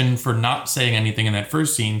redemption for not saying anything in that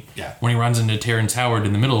first scene. Yeah. When he runs into Terrence Howard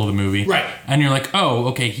in the middle of the movie. Right. And you're like, oh,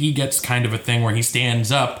 okay, he gets kind of a thing where he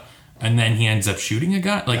stands up and then he ends up shooting a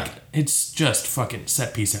guy. It's just fucking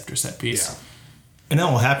set piece after set piece. Yeah. And that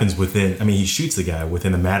all happens he shoots the guy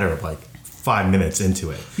within a matter of 5 minutes into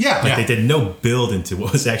it. Yeah. They did no build into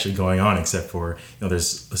what was actually going on except for,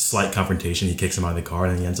 there's a slight confrontation. He kicks him out of the car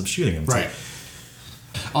and then he ends up shooting him. Right.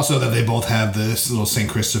 Also, that they both have this little St.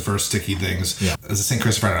 Christopher sticky things. Yeah. Is it St.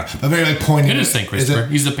 Christopher? I don't know. But very poignant. It is St. Christopher.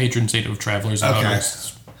 He's the patron saint of travelers and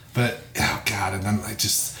motorists. But, oh God, and then I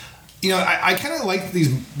just... I kind of like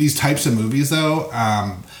these types of movies, though.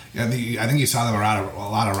 I think you saw them a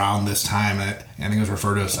lot around this time. I think it was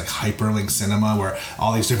referred to as hyperlink cinema, where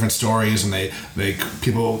all these different stories and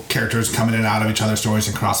characters come in and out of each other's stories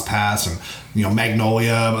and cross paths. And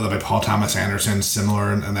Magnolia by Paul Thomas Anderson,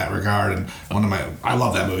 similar in that regard. And I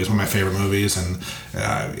love that movie. It's one of my favorite movies. And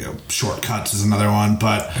Shortcuts is another one.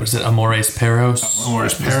 But was it Amores Perros?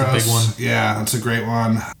 Amores Perros, the big one. Yeah, that's a great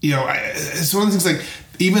one. It's one of the things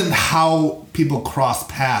even how people cross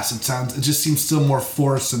paths, it just seems still more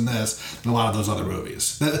forced in this than a lot of those other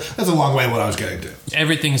movies. That's a long way what I was getting to.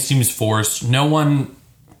 Everything seems forced. No one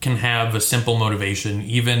can have a simple motivation.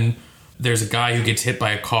 Even there's a guy who gets hit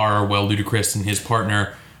by a car while Ludacris and his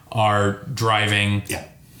partner are driving. Yeah.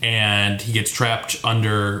 And he gets trapped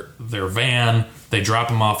under their van. They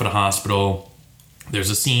drop him off at a hospital.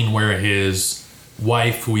 There's a scene where his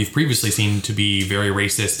wife, who we've previously seen to be very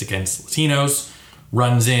racist against Latinos,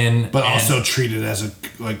 runs in, but also treated as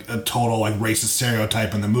a total racist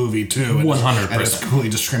stereotype in the movie too. 100%, and it's completely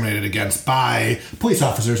discriminated against by police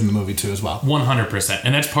officers in the movie too as well. 100%,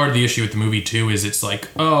 and that's part of the issue with the movie too. Is it's we're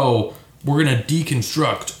gonna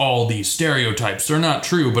deconstruct all these stereotypes. They're not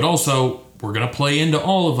true, but also we're gonna play into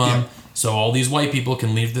all of them. Yeah. So all these white people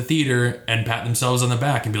can leave the theater and pat themselves on the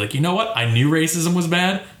back and be like, you know what? I knew racism was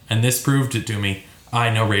bad, and this proved it to me. I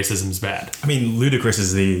know racism's bad. Ludacris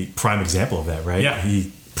is the prime example of that, right? Yeah.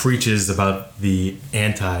 He preaches about the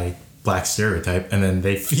anti-black stereotype, and then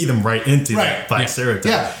they feed him right into that black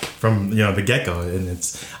stereotype from the get-go. And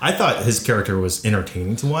I thought his character was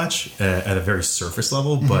entertaining to watch at a very surface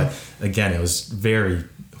level, but again, it was very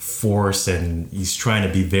forced, and he's trying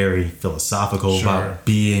to be very philosophical about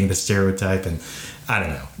being the stereotype, and I don't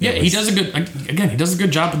know. He does a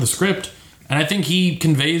good job with the script, and I think he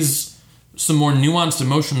conveys some more nuanced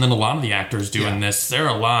emotion than a lot of the actors do in this. There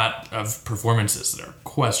are a lot of performances that are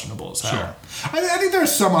questionable as hell. Sure. I think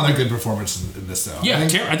there's some other good performances in this, though. Yeah,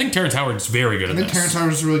 I think Terrence Howard's very good at this. I think Terrence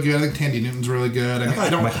Howard's really good. I think Tandy Newton's really good.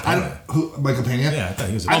 Michael Pena? Yeah, I thought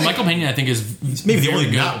he was Michael Pena, I think, is maybe the only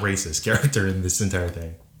not racist character in this entire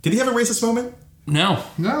thing. Did he have a racist moment? No,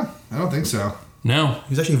 I don't think so. No. He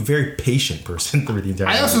was actually a very patient person through the entire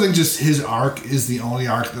I also think just his arc is the only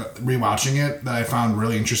arc that, rewatching it, that I found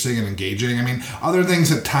really interesting and engaging. Other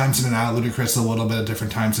things at times in and out, Ludacris a little bit at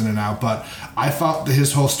different times in and out, but I felt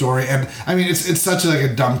his whole story, and it's such a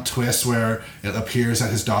dumb twist where it appears that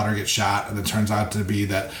his daughter gets shot, and it turns out to be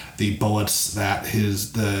that the bullets that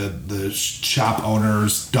the shop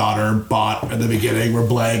owner's daughter bought at the beginning were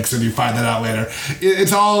blanks, and you find that out later.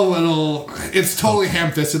 It's all a little, it's totally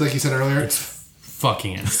ham-fisted, like you said earlier. It's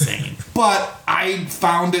fucking insane. But I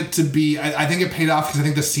found it to be, I think it paid off, because I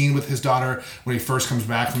think the scene with his daughter when he first comes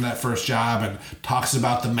back from that first job and talks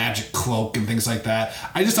about the magic cloak and things like that,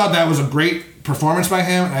 I just thought that was a great performance by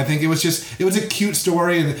him, and I think it was a cute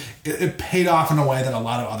story, and it paid off in a way that a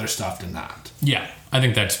lot of other stuff did not. Yeah, I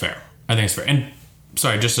think that's fair. And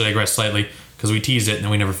sorry, just to digress slightly, because we teased it and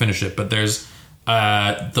then we never finished it, but there's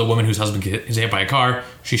the woman whose husband is hit by a car.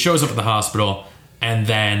 She shows up at the hospital, and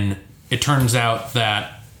then it turns out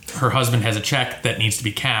that her husband has a check that needs to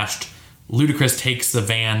be cashed. Ludacris takes the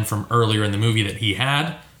van from earlier in the movie that he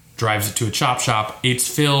had, drives it to a chop shop.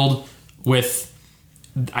 It's filled with,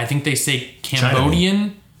 I think they say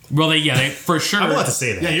Cambodian Well, they for sure. I'm allowed to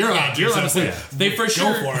say that. Yeah, you're allowed to say that. They for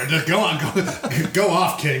sure. Go for it. Just go on. Go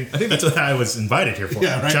off, King. I think that's what I was invited here for.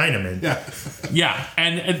 Yeah, right. Chinaman. Yeah. Yeah,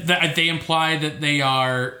 and they imply that they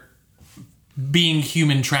are being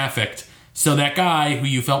human trafficked. So that guy who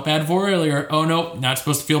you felt bad for earlier, oh no, not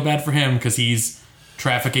supposed to feel bad for him because he's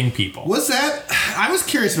trafficking people. Was that? I was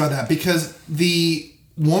curious about that because the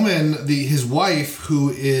woman, his wife,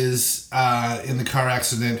 who is in the car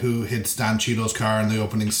accident, who hits Don Cheadle's car in the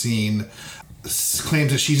opening scene,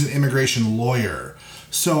 claims that she's an immigration lawyer.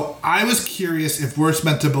 So I was curious if we're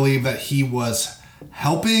meant to believe that he was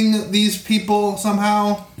helping these people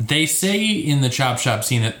somehow. They say in the chop shop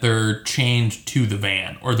scene that they're chained to the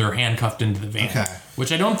van or they're handcuffed into the van. Okay.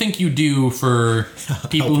 Which I don't think you do for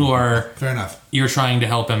people who are... Fair enough. You're trying to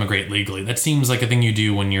help immigrate legally. That seems like a thing you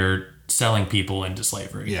do when you're selling people into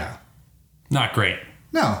slavery. Yeah. Not great.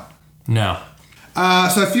 No.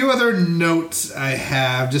 So a few other notes I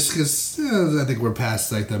have, just because I think we're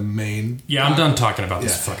past like the main... Yeah, I'm done talking about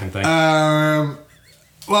this fucking thing.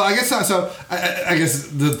 Well, I guess not. So I guess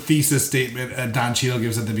the thesis statement Don Cheadle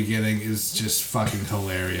gives at the beginning is just fucking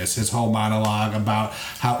hilarious. His whole monologue about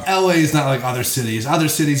how LA is not like other cities. Other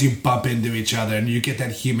cities you bump into each other and you get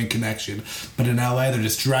that human connection. But in LA they're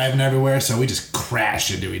just driving everywhere, so we just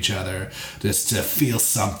crash into each other just to feel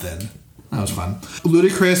something. That was fun.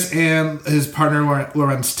 Ludacris and his partner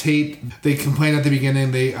Lawrence Tate, they complain at the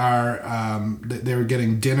beginning they were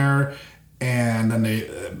getting dinner. And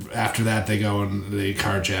then after that, they go and they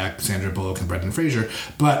carjack Sandra Bullock and Brendan Fraser.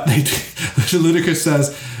 But Ludacris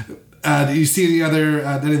says, "Do you see any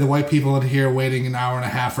of the white people in here waiting an hour and a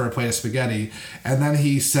half for a plate of spaghetti?" And then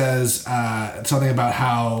he says something about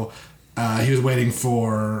how he was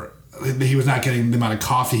he was not getting the amount of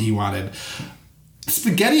coffee he wanted.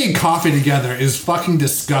 Spaghetti and coffee together is fucking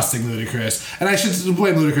disgusting, Ludacris. And I should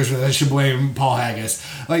blame Ludacris for that. I should blame Paul Haggis.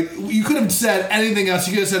 Like, you could have said anything else.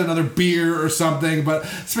 You could have said another beer or something, but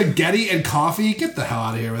spaghetti and coffee? Get the hell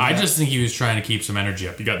out of here with that. I just think he was trying to keep some energy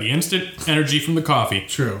up. You got the instant energy from the coffee.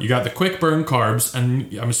 True. You got the quick burn carbs,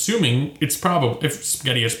 and I'm assuming if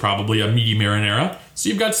spaghetti is probably a medium marinara, so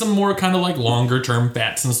you've got some more kind of like longer term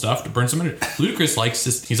fats and stuff to burn some energy. Ludacris likes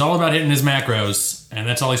this. He's all about hitting his macros, and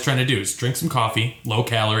that's all he's trying to do is drink some coffee, low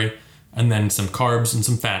calorie, and then some carbs and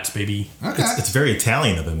some fats, baby. Okay. It's very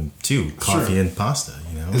Italian of him too. Coffee and pasta,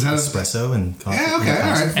 Is that espresso and coffee? Yeah, okay,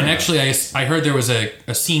 all right. And actually, I heard there was a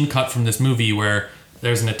scene cut from this movie where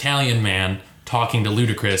there's an Italian man talking to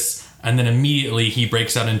Ludacris, and then immediately he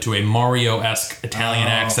breaks out into a Mario-esque Italian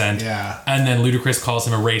accent. Yeah. And then Ludacris calls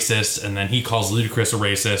him a racist, and then he calls Ludacris a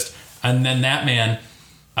racist, and then that man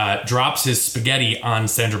drops his spaghetti on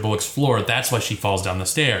Sandra Bullock's floor. That's why she falls down the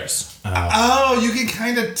stairs. You can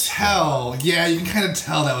kind of tell. Yeah, you can kind of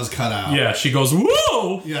tell that was cut out. Yeah, she goes,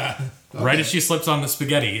 whoa! Yeah. Okay. Right as she slips on the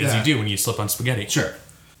spaghetti, as you do when you slip on spaghetti. Sure.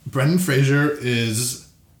 Brendan Fraser is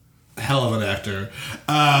a hell of an actor.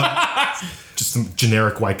 Just some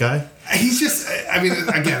generic white guy. He's just, I mean,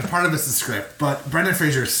 again, part of it's the script, but Brendan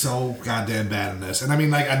Fraser is so goddamn bad in this. And I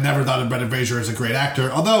mean, like, I never thought of Brendan Fraser as a great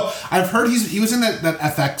actor. Although, I've heard he was in that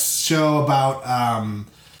FX show about,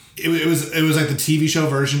 it was like the TV show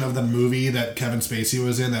version of the movie that Kevin Spacey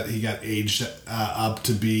was in, that he got aged up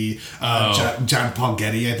to be John Paul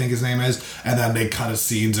Getty, I think his name is. And then they cut his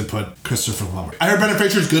scenes and put Christopher Plummer. I heard Brendan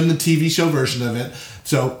Fraser is good in the TV show version of it,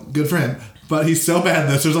 so good for him. But he's so bad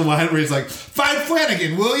in this. There's a line where he's like, "Find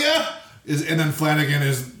Flanagan, will ya?" And then Flanagan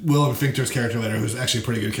is Willem Finkter's character later, who's actually a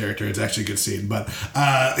pretty good character. It's actually a good scene. But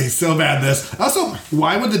he's so bad in this. Also,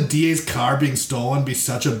 why would the DA's car being stolen be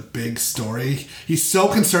such a big story? He's so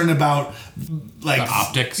concerned about, like... The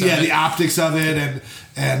optics of it. Yeah, the optics of it.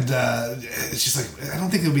 And it's just like, I don't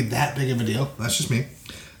think it would be that big of a deal. That's just me.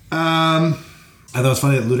 I thought it was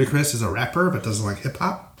funny that Ludacris is a rapper, but doesn't like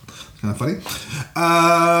hip-hop. Kind of funny.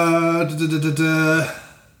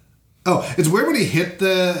 It's weird when he hit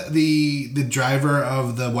the driver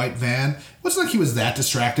of the white van. It wasn't like he was that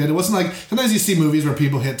distracted. It wasn't like, sometimes you see movies where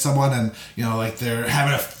people hit someone and, you know, like they're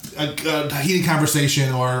having a heated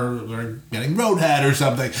conversation or they're getting roadhead or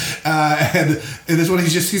something. And in this one,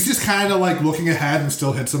 he's just kind of like looking ahead and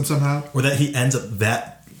still hits them somehow. Or that he ends up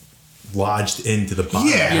that lodged into the bottom.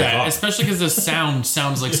 Yeah, especially because the sound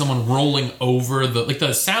sounds like someone rolling over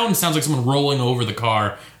the sound sounds like someone rolling over the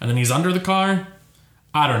car, and then he's under the car.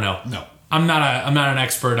 I don't know. No, I'm not an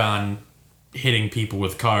expert on hitting people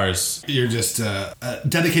with cars. You're just a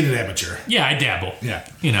dedicated amateur. Yeah, I dabble. Yeah,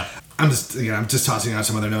 you know. I'm just tossing out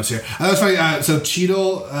some other notes here. That was funny. So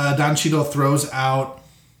Don Cheadle throws out.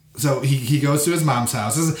 So he goes to his mom's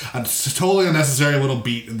house. This is a totally unnecessary little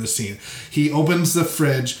beat in this scene. He opens the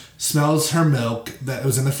fridge, smells her milk that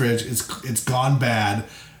was in the fridge. It's gone bad.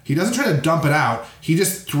 He doesn't try to dump it out. He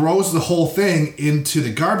just throws the whole thing into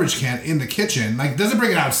the garbage can in the kitchen. Like, doesn't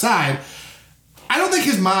bring it outside. I don't think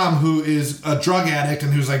his mom, who is a drug addict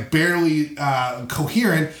and who's like barely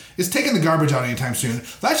coherent, is taking the garbage out anytime soon.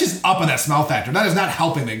 That's just up on that smell factor. That is not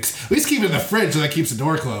helping things. At least keep it in the fridge so that keeps the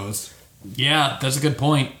door closed. Yeah, that's a good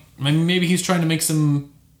point. Maybe he's trying to make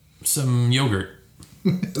some yogurt.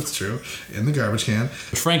 That's true. In the garbage can.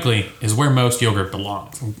 Which, frankly, is where most yogurt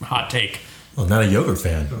belongs. Hot take. Well, not a yogurt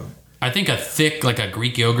fan. I think a thick, like a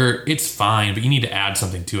Greek yogurt, it's fine, but you need to add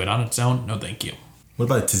something to it. On its own, no thank you. What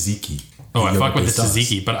about tzatziki? Oh, I fuck with the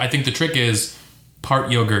tzatziki, but I think the trick is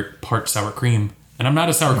part yogurt, part sour cream. And I'm not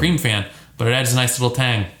a sour cream fan, but it adds a nice little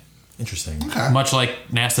tang. Interesting. Okay. Much like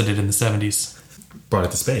NASA did in the 70s. Brought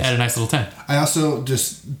it to space. Add a nice little tang. I also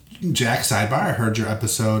Jack, sidebar, I heard your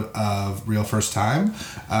episode of Real First Time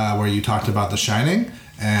where you talked about The Shining,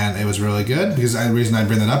 and it was really good because the reason I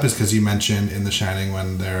bring that up is because you mentioned in The Shining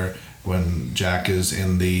when Jack is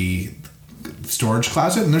in the storage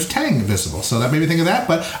closet and there's tang visible, so that made me think of that.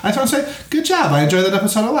 But I just want to say, good job. I enjoyed that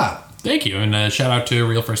episode a lot. Thank you, and shout out to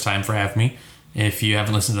Real First Time for having me. If you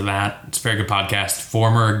haven't listened to that, it's a very good podcast.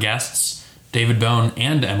 Former guests David Bone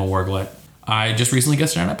and Emma Warglet. I just recently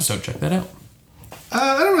guested on an episode. Check that out.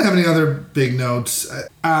 I don't really have any other big notes.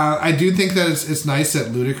 I do think that it's nice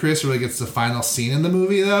that Ludacris really gets the final scene in the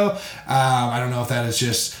movie, though. I don't know if that is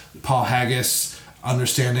just Paul Haggis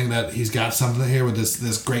understanding that he's got something here with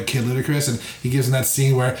this great kid Ludacris, and he gives him that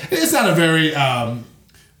scene where it's not a very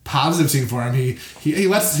positive scene for him. He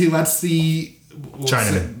lets the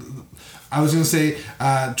Chinaman. I was going to say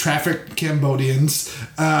trafficked Cambodians.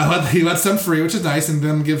 He lets them free, which is nice, and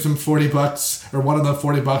then gives them $40 or one of the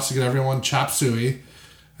 $40 to get everyone chop suey.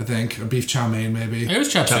 I think, or beef chow mein, maybe. It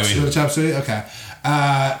was chop suey. Chop suey, okay.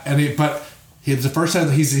 But it's the first time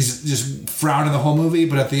that he's just frowning the whole movie,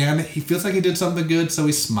 but at the end he feels like he did something good, so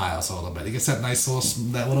he smiles a little bit. He gets that nice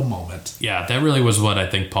little moment. Yeah, that really was what I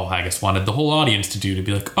think Paul Haggis wanted the whole audience to do, to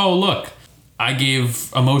be like, oh look, I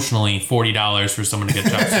gave emotionally $40 for someone to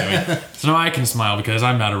get chop suey, so now I can smile because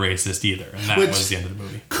I'm not a racist either, and that was the end of the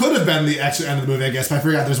movie. Could have been the actual end of the movie, I guess, but I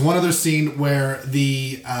forgot. There's one other scene where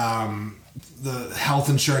the health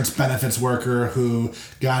insurance benefits worker who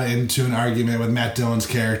got into an argument with Matt Dillon's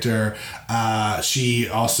character, she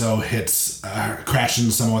also crashes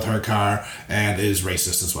into someone with her car and is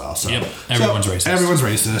racist as well. So yep, everyone's racist. Everyone's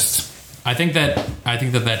racist. I think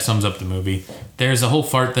that sums up the movie. There's a whole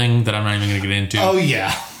fart thing that I'm not even going to get into. Oh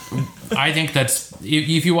yeah. I think that's,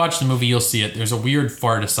 if you watch the movie, you'll see it. There's a weird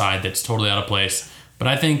fart aside that's totally out of place. But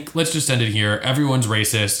I think let's just end it here. Everyone's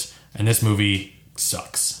racist, and this movie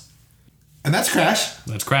sucks. And that's Crash.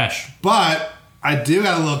 That's Crash. But I do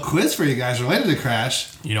got a little quiz for you guys related to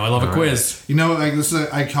Crash. You know I love a quiz. You know, like this is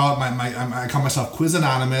I call it I call myself Quiz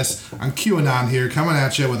Anonymous. I'm QAnon here, coming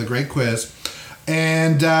at you with a great quiz.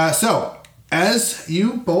 And so, as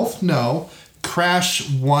you both know, Crash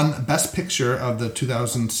won Best Picture of the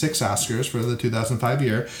 2006 Oscars for the 2005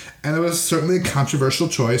 year, and it was certainly a controversial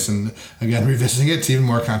choice. And again, revisiting it, it's even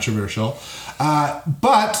more controversial.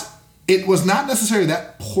 But it was not necessarily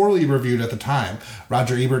that poorly reviewed at the time.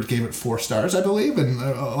 Roger Ebert gave it 4 stars, I believe, and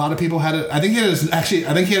a lot of people had it. I think he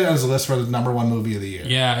had it as a list for the #1 movie of the year.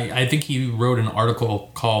 Yeah, I think he wrote an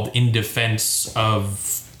article called "In Defense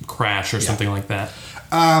of Crash" or something like that.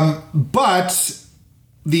 But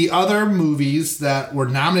the other movies that were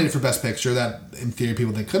nominated for Best Picture, that in theory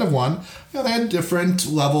people think could have won, they had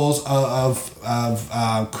different levels of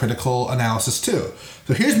critical analysis too.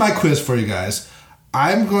 So here's my quiz for you guys.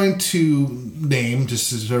 I'm going to name,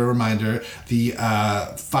 just as a reminder, the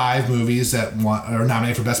 5 movies that are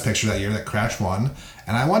nominated for Best Picture that year that Crash won.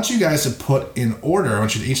 And I want you guys to put in order, I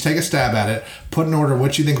want you to each take a stab at it, put in order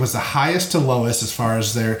what you think was the highest to lowest as far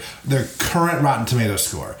as their current Rotten Tomatoes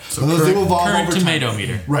score. So those do evolve over time. Current tomato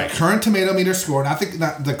meter. Right, current tomato meter score, not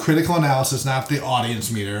the critical analysis, not the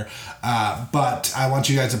audience meter, but I want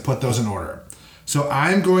you guys to put those in order. So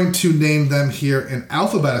I'm going to name them here in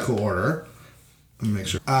alphabetical order. Let me make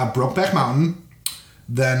sure. Brokeback Mountain,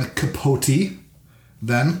 then Capote,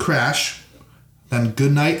 then Crash, then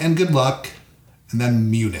Good Night and Good Luck, and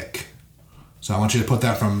then Munich. So I want you to put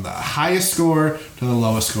that from the highest score to the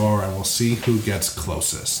lowest score, and we'll see who gets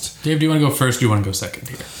closest. Dave, do you want to go first or do you want to go second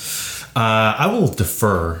here? I will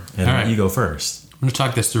defer, and you go first. I'm going to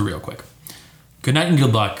talk this through real quick. Good Night and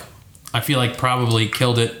Good Luck, I feel like probably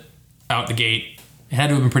killed it out the gate. It had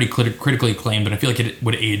to have been pretty critically acclaimed, but I feel like it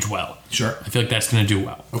would age well. Sure. I feel like that's going to do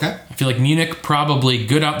well. Okay. I feel like Munich, probably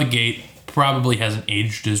good out the gate, probably hasn't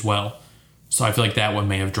aged as well. So I feel like that one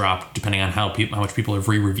may have dropped, depending on how much people have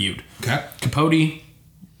re-reviewed. Okay. Capote,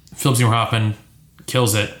 Philip Seymour Hoffman,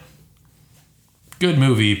 kills it. good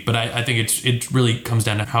movie, but I think it really comes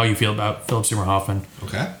down to how you feel about Philip Seymour Hoffman.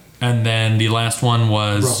 Okay. And then the last one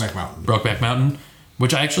was Brokeback Mountain,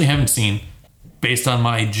 which I actually haven't seen, based on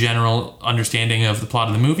my general understanding of the plot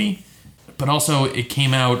of the movie. But also, it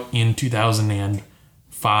came out in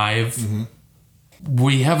 2005. Mm-hmm.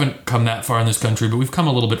 We haven't come that far in this country, but we've come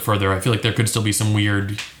a little bit further. I feel like there could still be some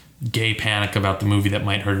weird gay panic about the movie that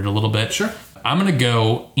might hurt it a little bit. Sure. I'm going to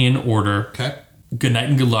go in order. Okay. Good Night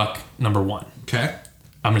and Good Luck, number 1. Okay.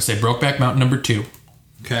 I'm going to say Brokeback Mountain, number 2.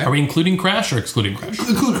 Okay. Are we including Crash or excluding Crash?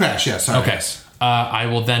 Include Crash, yes. Sorry. Okay. I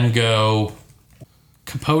will then go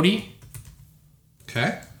Capote.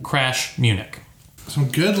 Okay. Crash, Munich. Some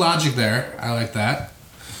good logic there. I like that.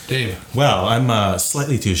 Dave. Well, I'm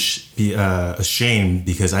slightly too ashamed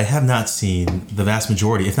because I have not seen the vast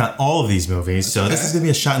majority, if not all of these movies. So this is going to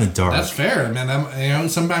be a shot in the dark. That's fair, man.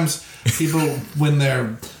 Sometimes people win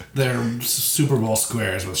their Super Bowl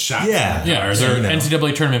squares with shots. Yeah, or their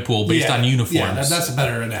NCAA tournament pool based on uniforms. Yeah, that's a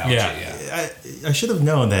better analogy. Yeah. I should have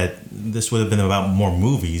known that this would have been about more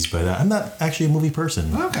movies, but I'm not actually a movie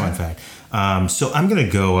person. Okay. Fun fact. So I'm going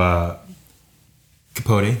to go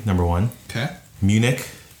Capote, number 1. Okay. Munich.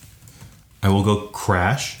 I will go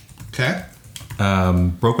Crash. Okay.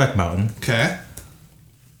 Brokeback Mountain. Okay.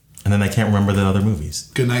 And then I can't remember the other movies.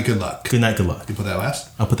 Good Night, Good Luck. Good Night, Good Luck. You put that last?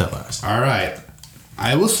 I'll put that last. All right.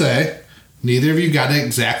 I will say neither of you got it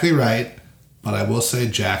exactly right, but I will say,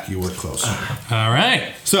 Jack, you were closer. All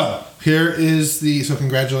right. So here is so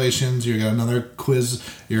congratulations. You got another quiz.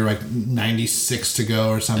 You're like 96 to go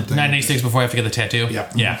or something. 96 before I have to get the tattoo?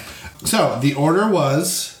 Yep. Yeah. So the order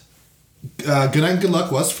was Good Night and Good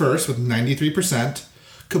Luck was first with 93%.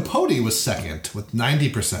 Capote was second with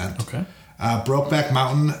 90%. Okay. Brokeback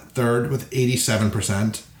Mountain third with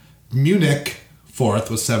 87%. Munich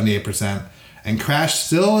fourth with 78%. And Crash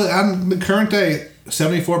still on the current day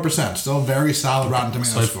 74%. Still very solid Rotten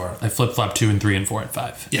Tomatoes score. I flip-flop 2 and 3 and 4 and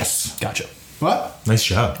 5. Yes. Gotcha. What? Nice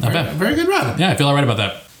job. Not bad. Very good run. Yeah, I feel all right about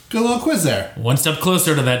that. Good little quiz there. One step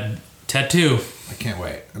closer to that tattoo. I can't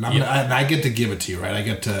wait. And I get to give it to you, right? I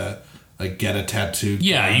get to get a tattoo.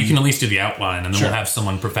 Yeah, you can at least do the outline, and then Sure. we'll have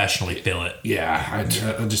someone professionally fill it. Yeah,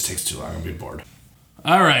 it just takes too long. I'll be bored.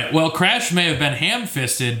 All right. Well, Crash may have been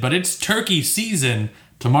ham-fisted, but it's turkey season.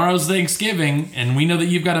 Tomorrow's Thanksgiving, and we know that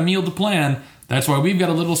you've got a meal to plan. That's why we've got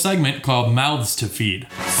a little segment called Mouths to Feed.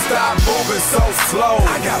 Stop moving so slow.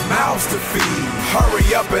 I got mouths to feed.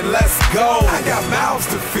 Hurry up and let's go. I got mouths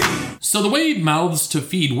to feed. So the way Mouths to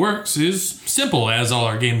Feed works is simple, as all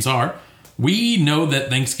our games are. We know that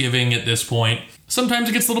Thanksgiving at this point, sometimes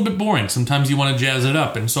it gets a little bit boring. Sometimes you want to jazz it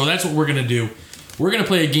up. And so that's what we're going to do. We're going to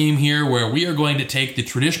play a game here where we are going to take the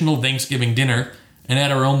traditional Thanksgiving dinner and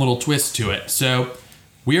add our own little twist to it. So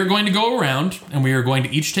we are going to go around and we are going to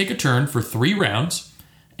each take a turn for 3 rounds.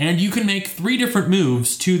 And you can make 3 different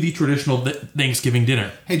moves to the traditional Thanksgiving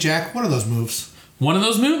dinner. Hey, Jack, what are those moves? One of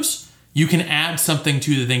those moves, you can add something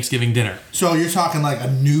to the Thanksgiving dinner. So you're talking like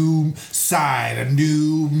a new side, a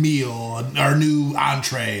new meal, or a new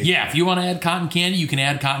entree. Yeah, if you want to add cotton candy, you can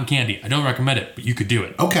add cotton candy. I don't recommend it, but you could do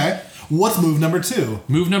it. Okay. What's move number 2?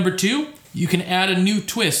 Move number 2, you can add a new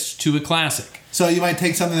twist to a classic. So you might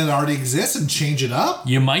take something that already exists and change it up?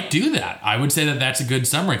 You might do that. I would say that that's a good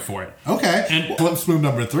summary for it. Okay. And what's move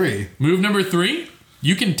number 3? Move number 3,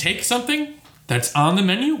 you can take something that's on the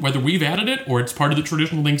menu, whether we've added it or it's part of the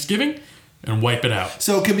traditional Thanksgiving, and wipe it out.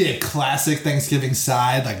 So it could be a classic Thanksgiving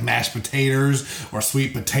side like mashed potatoes or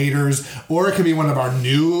sweet potatoes, or it could be one of our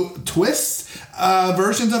new twists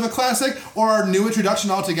versions of a classic, or our new introduction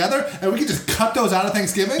altogether, and we can just cut those out of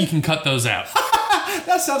Thanksgiving? You can cut those out.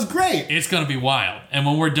 That sounds great. It's going to be wild. And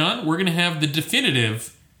when we're done, we're going to have the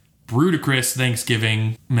definitive Brudicrous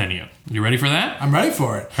Thanksgiving menu. You ready for that? I'm ready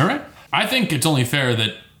for it. All right. I think it's only fair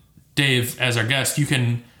that, Dave, as our guest, you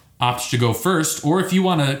can opt to go first, or if you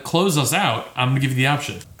want to close us out, I'm going to give you the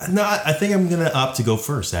option. No, I think I'm going to opt to go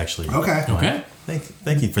first, actually. Okay. Okay.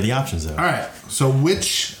 Thank you for the options, though. All right. So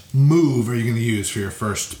which move are you going to use for your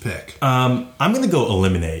first pick? I'm going to go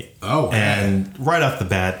eliminate. Oh, okay. And right off the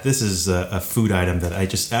bat, this is a food item that I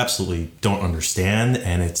just absolutely don't understand,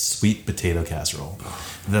 and it's sweet potato casserole.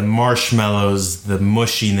 The marshmallows, the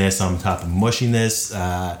mushiness on top of mushiness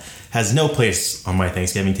has no place on my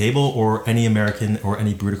Thanksgiving table or any American or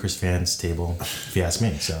any Brudicrous fans' table, if you ask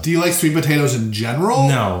me. So, do you like sweet potatoes in general?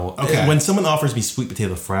 No. Okay. When someone offers me sweet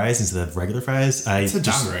potato fries instead of regular fries, it's a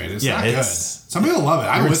downgrade. It's not good. It's some people love it.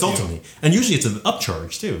 I'm with insulting you. me. And usually it's an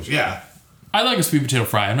upcharge, too. Yeah. I like a sweet potato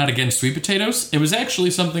fry. I'm not against sweet potatoes. It was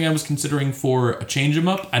actually something I was considering for a change 'em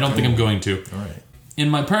up. I don't think I'm going to. All right. In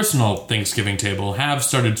my personal Thanksgiving table, have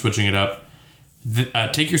started switching it up.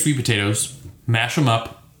 Take your sweet potatoes, mash them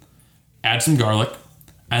up, add some garlic,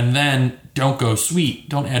 and then don't go sweet.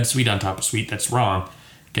 Don't add sweet on top of sweet. That's wrong.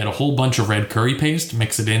 Get a whole bunch of red curry paste,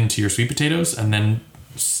 mix it into your sweet potatoes, and then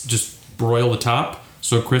just broil the top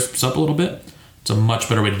so it crisps up a little bit. It's a much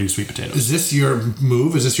better way to do sweet potatoes. Is this your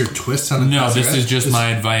move? Is this your twist on it? No, this is just my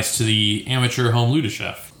advice to the amateur home Luda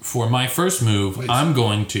chef. For my first move, I'm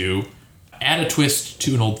going to add a twist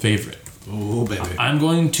to an old favorite. Oh, baby. I'm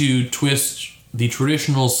going to twist the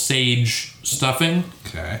traditional sage stuffing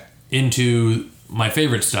into my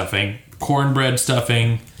favorite stuffing, cornbread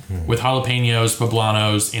stuffing with jalapenos,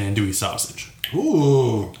 poblanos, and andouille sausage.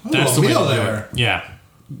 Ooh, that's the way to do there. it. Yeah,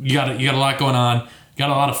 you got a lot going on. You got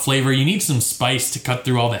a lot of flavor. You need some spice to cut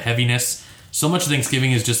through all the heaviness. So much of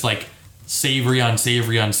Thanksgiving is just like savory on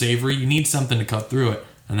savory on savory. You need something to cut through it,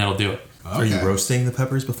 and that'll do it. Okay. Are you roasting the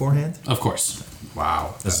peppers beforehand? Of course.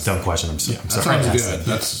 Wow. That's a dumb question. I'm sorry. That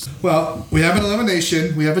sounds good. Well, we have an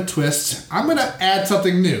elimination. We have a twist. I'm going to add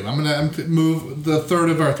something new. I'm going to move the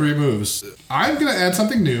third of our three moves. I'm going to add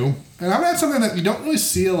something new. And I'm going to add something that you don't really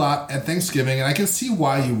see a lot at Thanksgiving. And I can see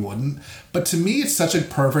why you wouldn't. But to me, it's such a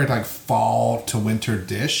perfect like fall to winter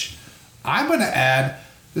dish. I'm going to add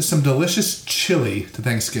some delicious chili to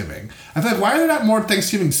Thanksgiving. I feel like, why are there not more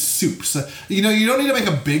Thanksgiving soups? You don't need to make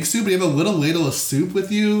a big soup, but you have a little ladle of soup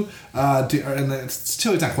with you. And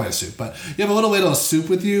chili's not quite a soup, but you have a little ladle of soup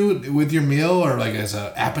with you with your meal, or like as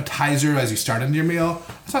an appetizer as you start into your meal.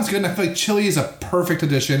 That sounds good. And I feel like chili is a perfect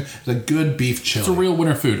addition. It's a good beef chili. It's a real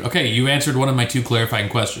winter food. Okay, you answered one of my two clarifying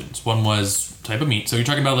questions. One was type of meat. So you're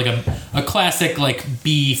talking about like a classic like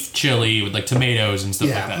beef chili with like tomatoes and stuff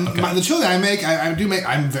like that. Okay. The chili I make, I do make.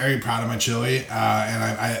 I'm very proud of my chili, and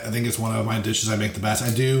I think it's one of my dishes I make the best.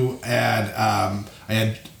 I do add I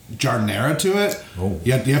add giardiniera to it. Oh.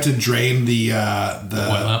 You have to drain the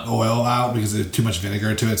oil out because there's too much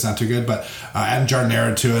vinegar to it. It's not too good. But add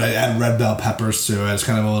giardiniera to it. I add red bell peppers to it. It's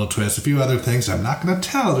kind of a little twist. A few other things I'm not going to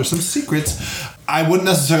tell. There's some secrets. I wouldn't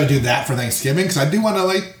necessarily do that for Thanksgiving because I do want to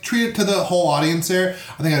like treat it to the whole audience there.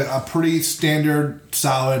 I think a pretty standard,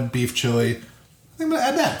 solid beef chili. I think I'm going to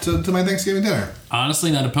add that to my Thanksgiving dinner.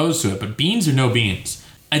 Honestly, not opposed to it, but beans or no beans?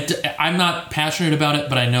 I'm not passionate about it,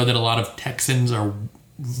 but I know that a lot of Texans are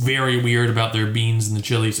very weird about their beans in the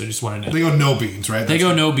chili, so I just wanted to... They go no beans, right? They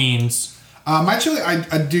go no beans. My chili,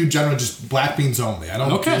 I do generally just black beans only. I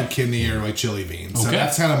don't do kidney or like chili beans. So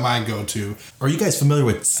that's kind of my go-to. Are you guys familiar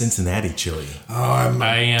with Cincinnati chili? Oh,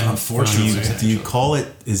 I am. Unfortunately. Do you call it,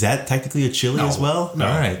 is that technically a chili as well? No.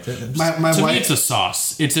 All right. My to wife, me, it's a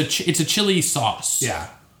sauce. It's a chili sauce. Yeah.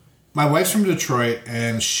 My wife's from Detroit,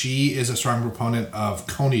 and she is a strong proponent of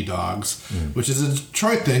Coney dogs, which is a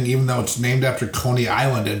Detroit thing, even though it's named after Coney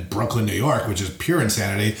Island in Brooklyn, New York, which is pure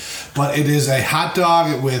insanity. But it is a hot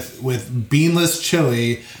dog with beanless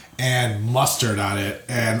chili and mustard on it.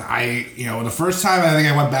 And the first time I think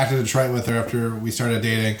I went back to Detroit with her after we started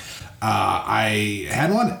dating, I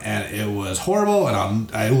had one, and it was horrible, and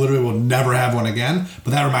I literally will never have one again.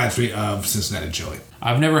 But that reminds me of Cincinnati chili.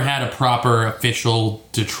 I've never had a proper official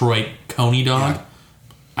Detroit Coney dog. Yeah.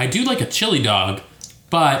 I do like a chili dog,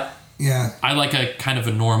 but I like a kind of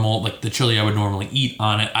a normal, like the chili I would normally eat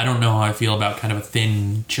on it. I don't know how I feel about kind of a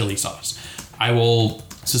thin chili sauce. I will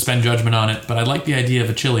suspend judgment on it, but I like the idea of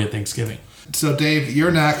a chili at Thanksgiving. So Dave, you're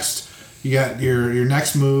next. You got your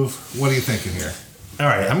next move. What are you thinking here? All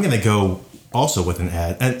right, I'm going to go also with an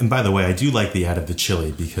ad. And by the way, I do like the ad of the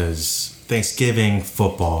chili because Thanksgiving,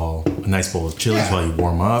 football, a nice bowl of chilies while you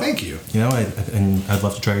warm up. Thank you. And I'd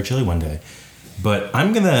love to try your chili one day. But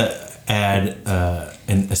I'm going to add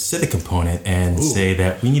an acidic component and say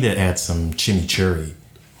that we need to add some chimichurri.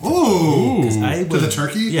 Ooh. To the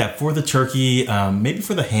turkey? Yeah, for the turkey. Maybe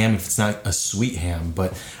for the ham if it's not a sweet ham.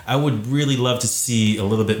 But I would really love to see a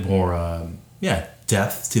little bit more,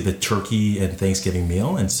 depth to the turkey and Thanksgiving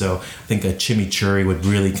meal. And so I think a chimichurri would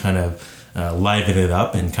really kind of liven it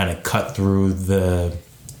up and kind of cut through the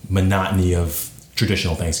monotony of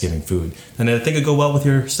traditional Thanksgiving food. And I think it'd go well with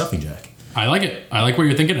your stuffing, Jack. I like it. I like what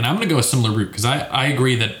you're thinking, and I'm going to go a similar route because I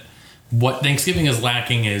agree that what Thanksgiving is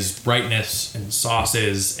lacking is brightness and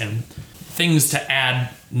sauces and things to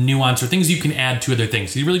add nuance or things you can add to other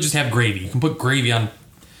things. You really just have gravy. You can put gravy on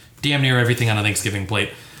damn near everything on a Thanksgiving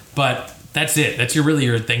plate, but that's it. That's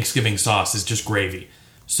your Thanksgiving sauce is just gravy.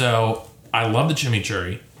 So I love the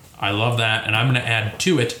chimichurri. I love that, and I'm going to add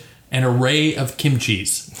to it an array of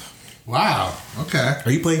kimchis. Wow. Okay.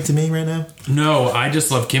 Are you playing to me right now? No, I just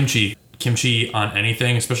love kimchi. Kimchi on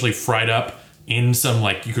anything, especially fried up in some,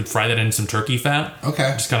 you could fry that in some turkey fat.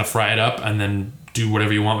 Okay. Just kind of fry it up and then do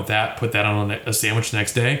whatever you want with that. Put that on a sandwich the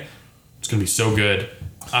next day. It's going to be so good.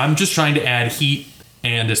 I'm just trying to add heat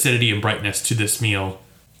and acidity and brightness to this meal.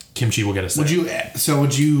 kimchi will get a say.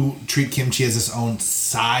 Would you treat kimchi as its own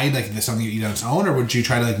side, like something you eat on its own, or would you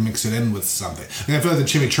try to like mix it in with something? Like, I feel like the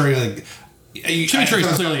chimichurri, chimichurri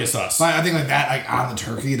is clearly a sauce. I think like that, like on the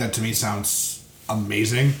turkey, that to me sounds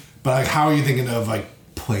amazing. But like, how are you thinking of like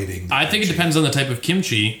plating? I think it depends on the type of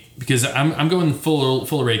kimchi, because I'm going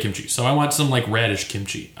full array kimchi. So I want some like radish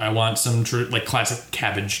kimchi. I want some like classic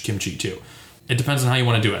cabbage kimchi too. It depends on how you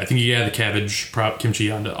want to do it. I think you add the cabbage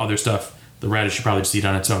kimchi onto other stuff. The radish you probably just eat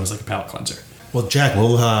on its own as like a palate cleanser. Well, Jack,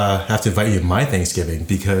 we'll have to invite you to my Thanksgiving,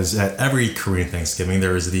 because at every Korean Thanksgiving,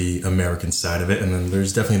 there is the American side of it, and then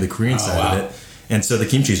there's definitely the Korean side of it. And so the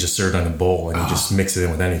kimchi is just served on a bowl, and you just mix it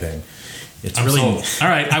in with anything. It's I'm really... sold. All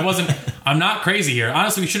right, I'm not crazy here.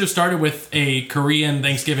 Honestly, we should have started with a Korean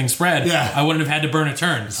Thanksgiving spread. Yeah. I wouldn't have had to burn a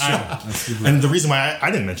turn. And the reason why I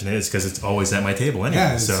didn't mention it is because it's always at my table anyway.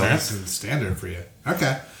 Yeah, so that's standard for you.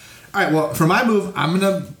 Okay. All right, well, for my move, I'm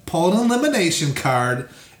going to pull an elimination card.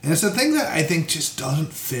 And it's a thing that I think just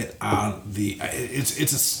doesn't fit on the... It's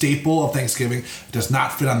a staple of Thanksgiving. It does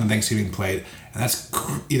not fit on the Thanksgiving plate. And that's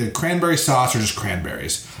either cranberry sauce or just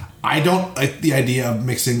cranberries. I don't like the idea of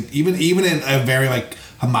mixing, even in a very like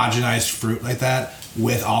homogenized fruit like that,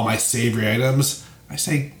 with all my savory items. I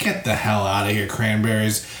say, get the hell out of here,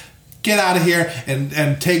 cranberries. Get out of here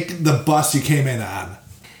and take the bus you came in on.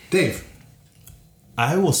 Dave.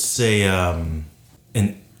 I will say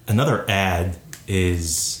another ad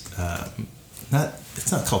is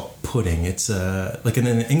it's not called pudding. It's like in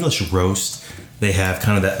an English roast, they have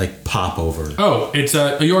kind of that like popover. Oh, it's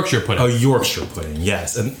a Yorkshire pudding. A Yorkshire pudding,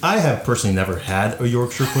 yes. And I have personally never had a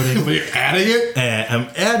Yorkshire pudding. But you're adding it? And I'm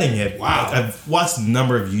adding it. Wow. I've watched a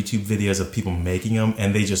number of YouTube videos of people making them,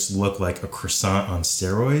 and they just look like a croissant on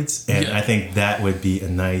steroids. And I think that would be a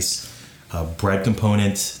nice bread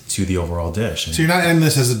component to the overall dish. So you're not in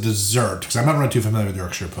this as a dessert, because I'm not really too familiar with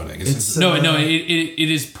Yorkshire pudding. It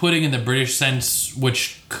is pudding in the British sense,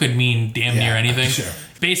 which could mean damn near anything. Sure.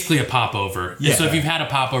 Basically a popover. Yeah. So if you've had a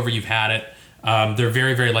popover, you've had it. They're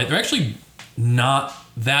very, very light. They're actually not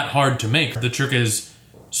that hard to make. The trick is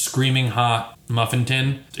screaming hot muffin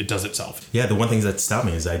tin. It does itself. Yeah, the one thing that stopped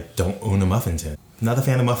me is I don't own a muffin tin. Not a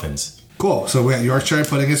fan of muffins. Cool. So we got Yorkshire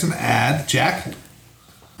pudding as an ad. Jack?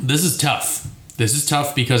 This is tough. This is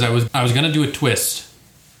tough because I was going to do a twist,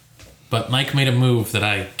 but Mike made a move that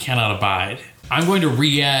I cannot abide. I'm going to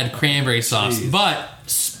re-add cranberry sauce, but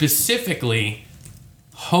specifically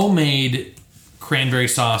homemade cranberry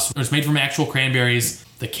sauce. It's made from actual cranberries.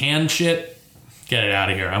 The canned shit, get it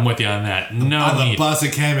out of here. I'm with you on that. No on the need. bus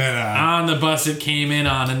it came in on. On the bus it came in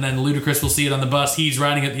on, and then Ludacris will see it on the bus. He's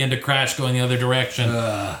riding at the end of Crash going the other direction.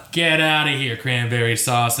 Get out of here, cranberry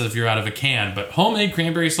sauce, if you're out of a can. But homemade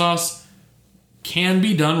cranberry sauce can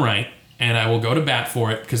be done right, and I will go to bat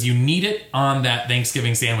for it, because you need it on that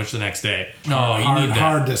Thanksgiving sandwich the next day. No, you need that.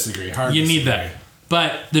 Hard disagree. You need that.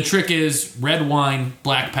 But the trick is red wine,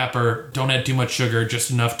 black pepper, don't add too much sugar, just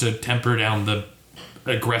enough to temper down the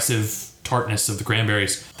aggressive tartness of the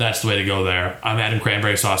cranberries. That's the way to go there. I'm adding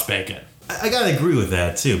cranberry sauce bacon. I gotta agree with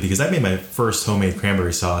that too, because I made my first homemade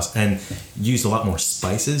cranberry sauce and used a lot more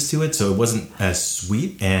spices to it, so it wasn't as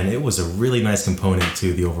sweet, and it was a really nice component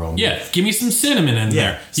to the overall meal. Yeah, give me some cinnamon in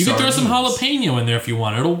there. You can throw some jalapeno in there if you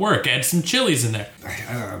want. It'll work. Add some chilies in there.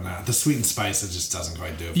 I don't know. The sweet and spice, it just doesn't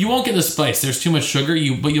quite do it. You won't get the spice. There's too much sugar,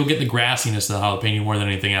 but you'll get the grassiness of the jalapeno more than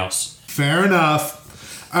anything else. Fair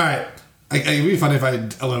enough. All right. It'd be funny if I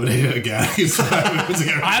eliminated it again.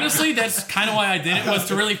 Honestly, that's kind of why I did it, was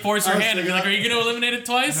to really force your hand and be like, are you going to eliminate it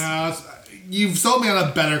twice? No, you've sold me on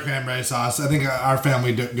a better cranberry sauce. I think our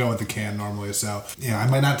family go with the can normally, so yeah, I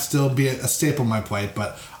might not still be a staple on my plate,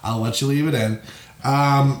 but I'll let you leave it in.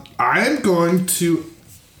 I am going to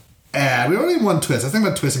add, we don't need one twist. I think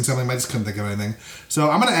about twisting something, I just couldn't think of anything. So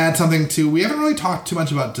I'm going to add something to, we haven't really talked too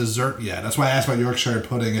much about dessert yet. That's why I asked about Yorkshire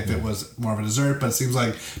pudding if it was more of a dessert, but it seems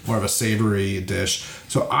like more of a savory dish.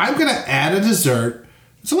 So I'm going to add a dessert.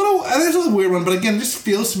 It's a little weird one, but again, it just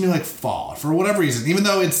feels to me like fall for whatever reason. Even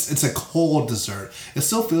though it's a cold dessert, it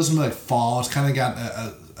still feels to me like fall. It's kind of got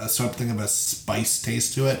a something of a spice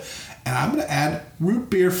taste to it. And I'm going to add root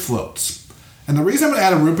beer floats. And the reason I'm going to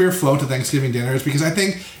add a root beer float to Thanksgiving dinner is because I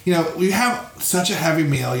think, we have such a heavy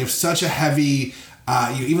meal. You have such a heavy,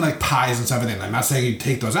 even like pies and stuff. And I'm not saying you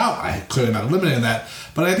take those out. I clearly not eliminating that.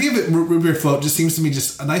 But the idea of root beer float just seems to me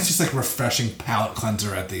just a nice, just like refreshing palate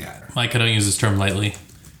cleanser at the end. Mike, I don't use this term lightly,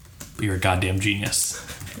 but you're a goddamn genius.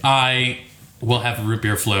 I will have a root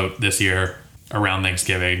beer float this year around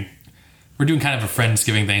Thanksgiving. We're doing kind of a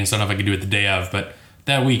Friendsgiving thing, so I don't know if I can do it the day of, but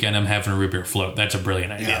that weekend I'm having a root beer float. That's a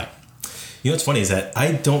brilliant idea. You know what's funny is that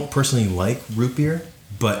I don't personally like root beer,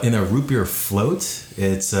 But in a root beer float,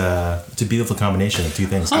 it's a beautiful combination of two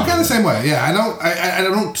things. I'm kind of the same way. Yeah, I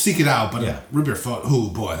don't seek it out, but root beer float. Oh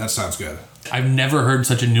boy, that sounds good. I've never heard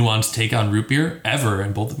such a nuanced take on root beer ever,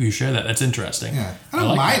 and both of you share that. That's interesting. Yeah,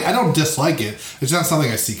 I don't dislike it. It's not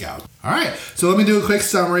something I seek out. All right, so let me do a quick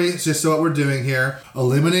summary just so what we're doing here.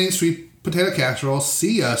 Eliminating sweet potato casserole.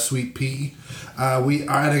 See ya, sweet pea. We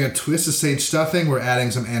are adding a twist of sage stuffing. We're adding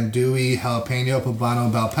some andouille, jalapeno, poblano,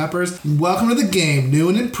 and bell peppers. Welcome to the game, new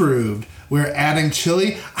and improved. We're adding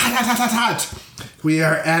chili. We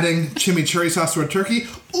are adding chimichurri sauce to our turkey.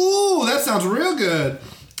 Ooh, that sounds real good.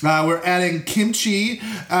 We're adding kimchi.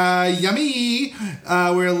 Yummy.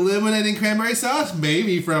 We're eliminating cranberry sauce.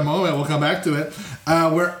 Maybe for a moment. We'll come back to it.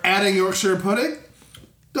 We're adding Yorkshire pudding.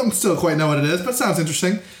 Don't still quite know what it is, but sounds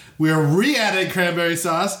interesting. We're re-adding cranberry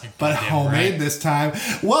sauce, but homemade this time.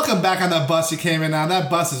 Welcome back on that bus you came in on.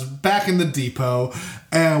 That bus is back in the depot.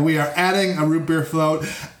 And we are adding a root beer float.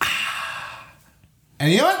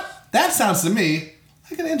 And you know what? That sounds to me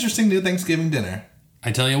like an interesting new Thanksgiving dinner.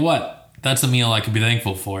 I tell you what. That's a meal I could be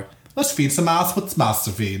thankful for. Let's feed some mouths with mouths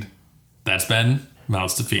to feed. That's been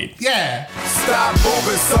Mouths to Feed. Yeah. Stop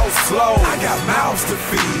moving so slow. I got mouths to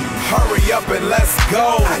feed. Hurry up and let's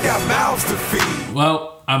go. I got mouths to feed.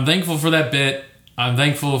 Well, I'm thankful for that bit. I'm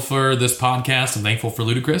thankful for this podcast. I'm thankful for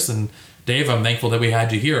Ludacris. And Dave, I'm thankful that we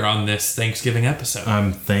had you here on this Thanksgiving episode.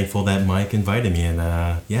 I'm thankful that Mike invited me, and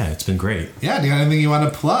it's been great. Yeah, do you have anything you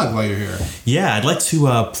want to plug while you're here? Yeah, I'd like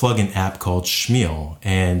to plug an app called Schmeal,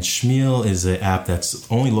 and Schmeal is an app that's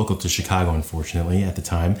only local to Chicago, unfortunately, at the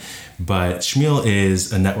time, but Schmeal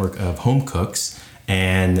is a network of home cooks,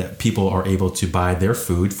 and people are able to buy their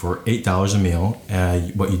food for $8 a meal.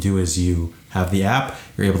 What you do is you have the app,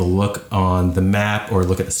 you're able to look on the map or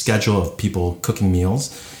look at the schedule of people cooking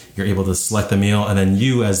meals. You're able to select the meal, and then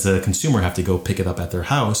you as the consumer have to go pick it up at their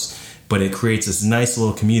house. But it creates this nice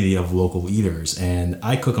little community of local eaters. And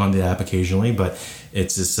I cook on the app occasionally, but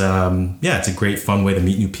it's this, it's a great fun way to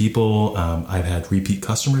meet new people. I've had repeat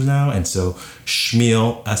customers now. And so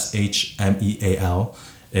Schmeal, Schmeal,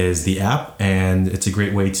 is the app. And it's a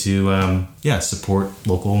great way to, support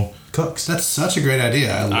local cooks. That's such a great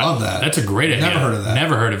idea. I love that. That's a great idea. Never heard of that.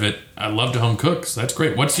 Never heard of it. I love to home cook. So that's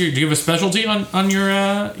great. Do you have a specialty on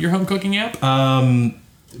your home cooking app?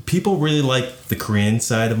 People really like the Korean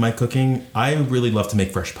side of my cooking. I really love to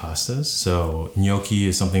make fresh pastas. So gnocchi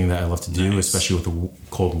is something that I love to do, especially with the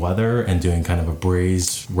cold weather, and doing kind of a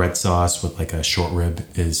braised red sauce with like a short rib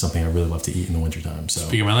is something I really love to eat in the wintertime. So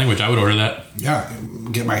speaking my language, I would order that. Yeah,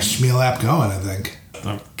 get my Schmeal app going, I think.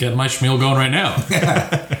 I'm getting my Schmeal going right now.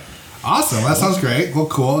 Yeah. Awesome. That sounds great. Well,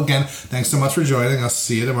 cool. Again, thanks so much for joining us.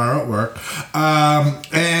 See you tomorrow at work.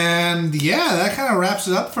 And yeah, that kind of wraps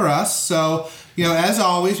it up for us. So, as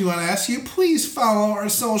always, we want to ask you, please follow our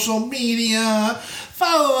social media.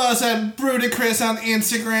 Follow us at Brudicris on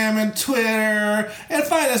Instagram and Twitter. And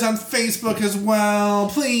find us on Facebook as well,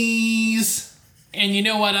 please. And you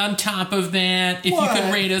know what? On top of that, if you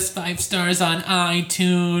could rate us 5 stars on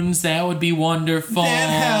iTunes, that would be wonderful. That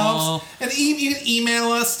helps. And you can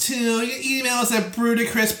email us too. You can email us at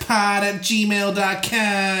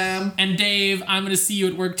brudicrispod@gmail.com. And Dave, I'm going to see you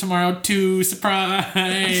at work tomorrow too.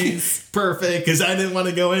 Surprise. Perfect, because I didn't want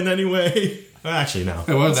to go in anyway. Well, actually, no.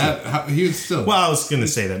 Hey, what was that? He would still. Well, I was going to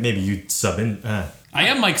say that maybe you'd sub in. I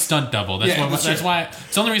am Mike's stunt double. That's why.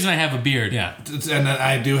 It's the only reason I have a beard. Yeah, and then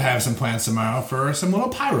I do have some plans tomorrow for some little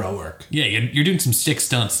pyro work. Yeah, you're doing some stick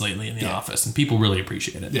stunts lately in the office, and people really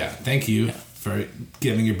appreciate it. Yeah, thank you for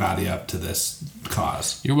giving your body up to this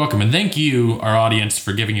cause. You're welcome, and thank you, our audience,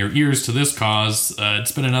 for giving your ears to this cause.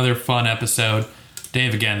 It's been another fun episode.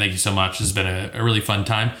 Dave, again, thank you so much. This has been a really fun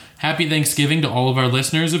time. Happy Thanksgiving to all of our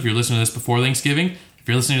listeners. If you're listening to this before Thanksgiving, if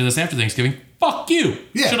you're listening to this after Thanksgiving, fuck you.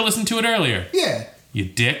 Yeah. Should have listened to it earlier. Yeah. You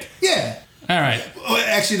dick. Yeah. All right. Well,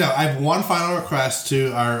 actually, no. I have one final request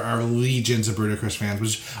to our legions of Brudicris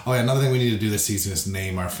fans. Another thing we need to do this season is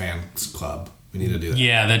name our fans club. We need to do that.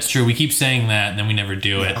 Yeah, that's true. We keep saying that, and then we never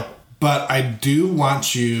do it. But I do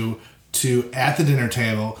want you to, at the dinner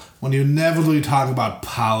table, when you inevitably talk about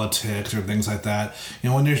politics or things like that,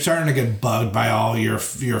 when you're starting to get bugged by all your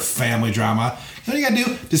family drama, what you gotta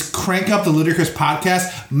do? Just crank up the Ludacris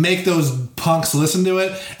podcast, make those punks listen to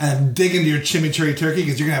it, and dig into your chimichurri turkey,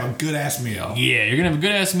 because you're gonna have a good ass meal. Yeah, you're gonna have a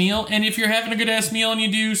good ass meal, and if you're having a good ass meal and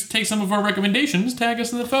you do take some of our recommendations, tag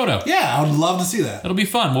us in the photo. Yeah, I would love to see that. It'll be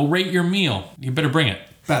fun. We'll rate your meal. You better bring it.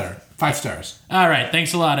 Better. 5 stars. All right,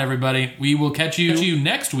 thanks a lot, everybody. We will catch you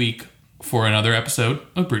next week for another episode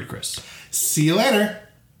of Brudicris. See you later.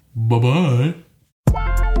 Bye-bye.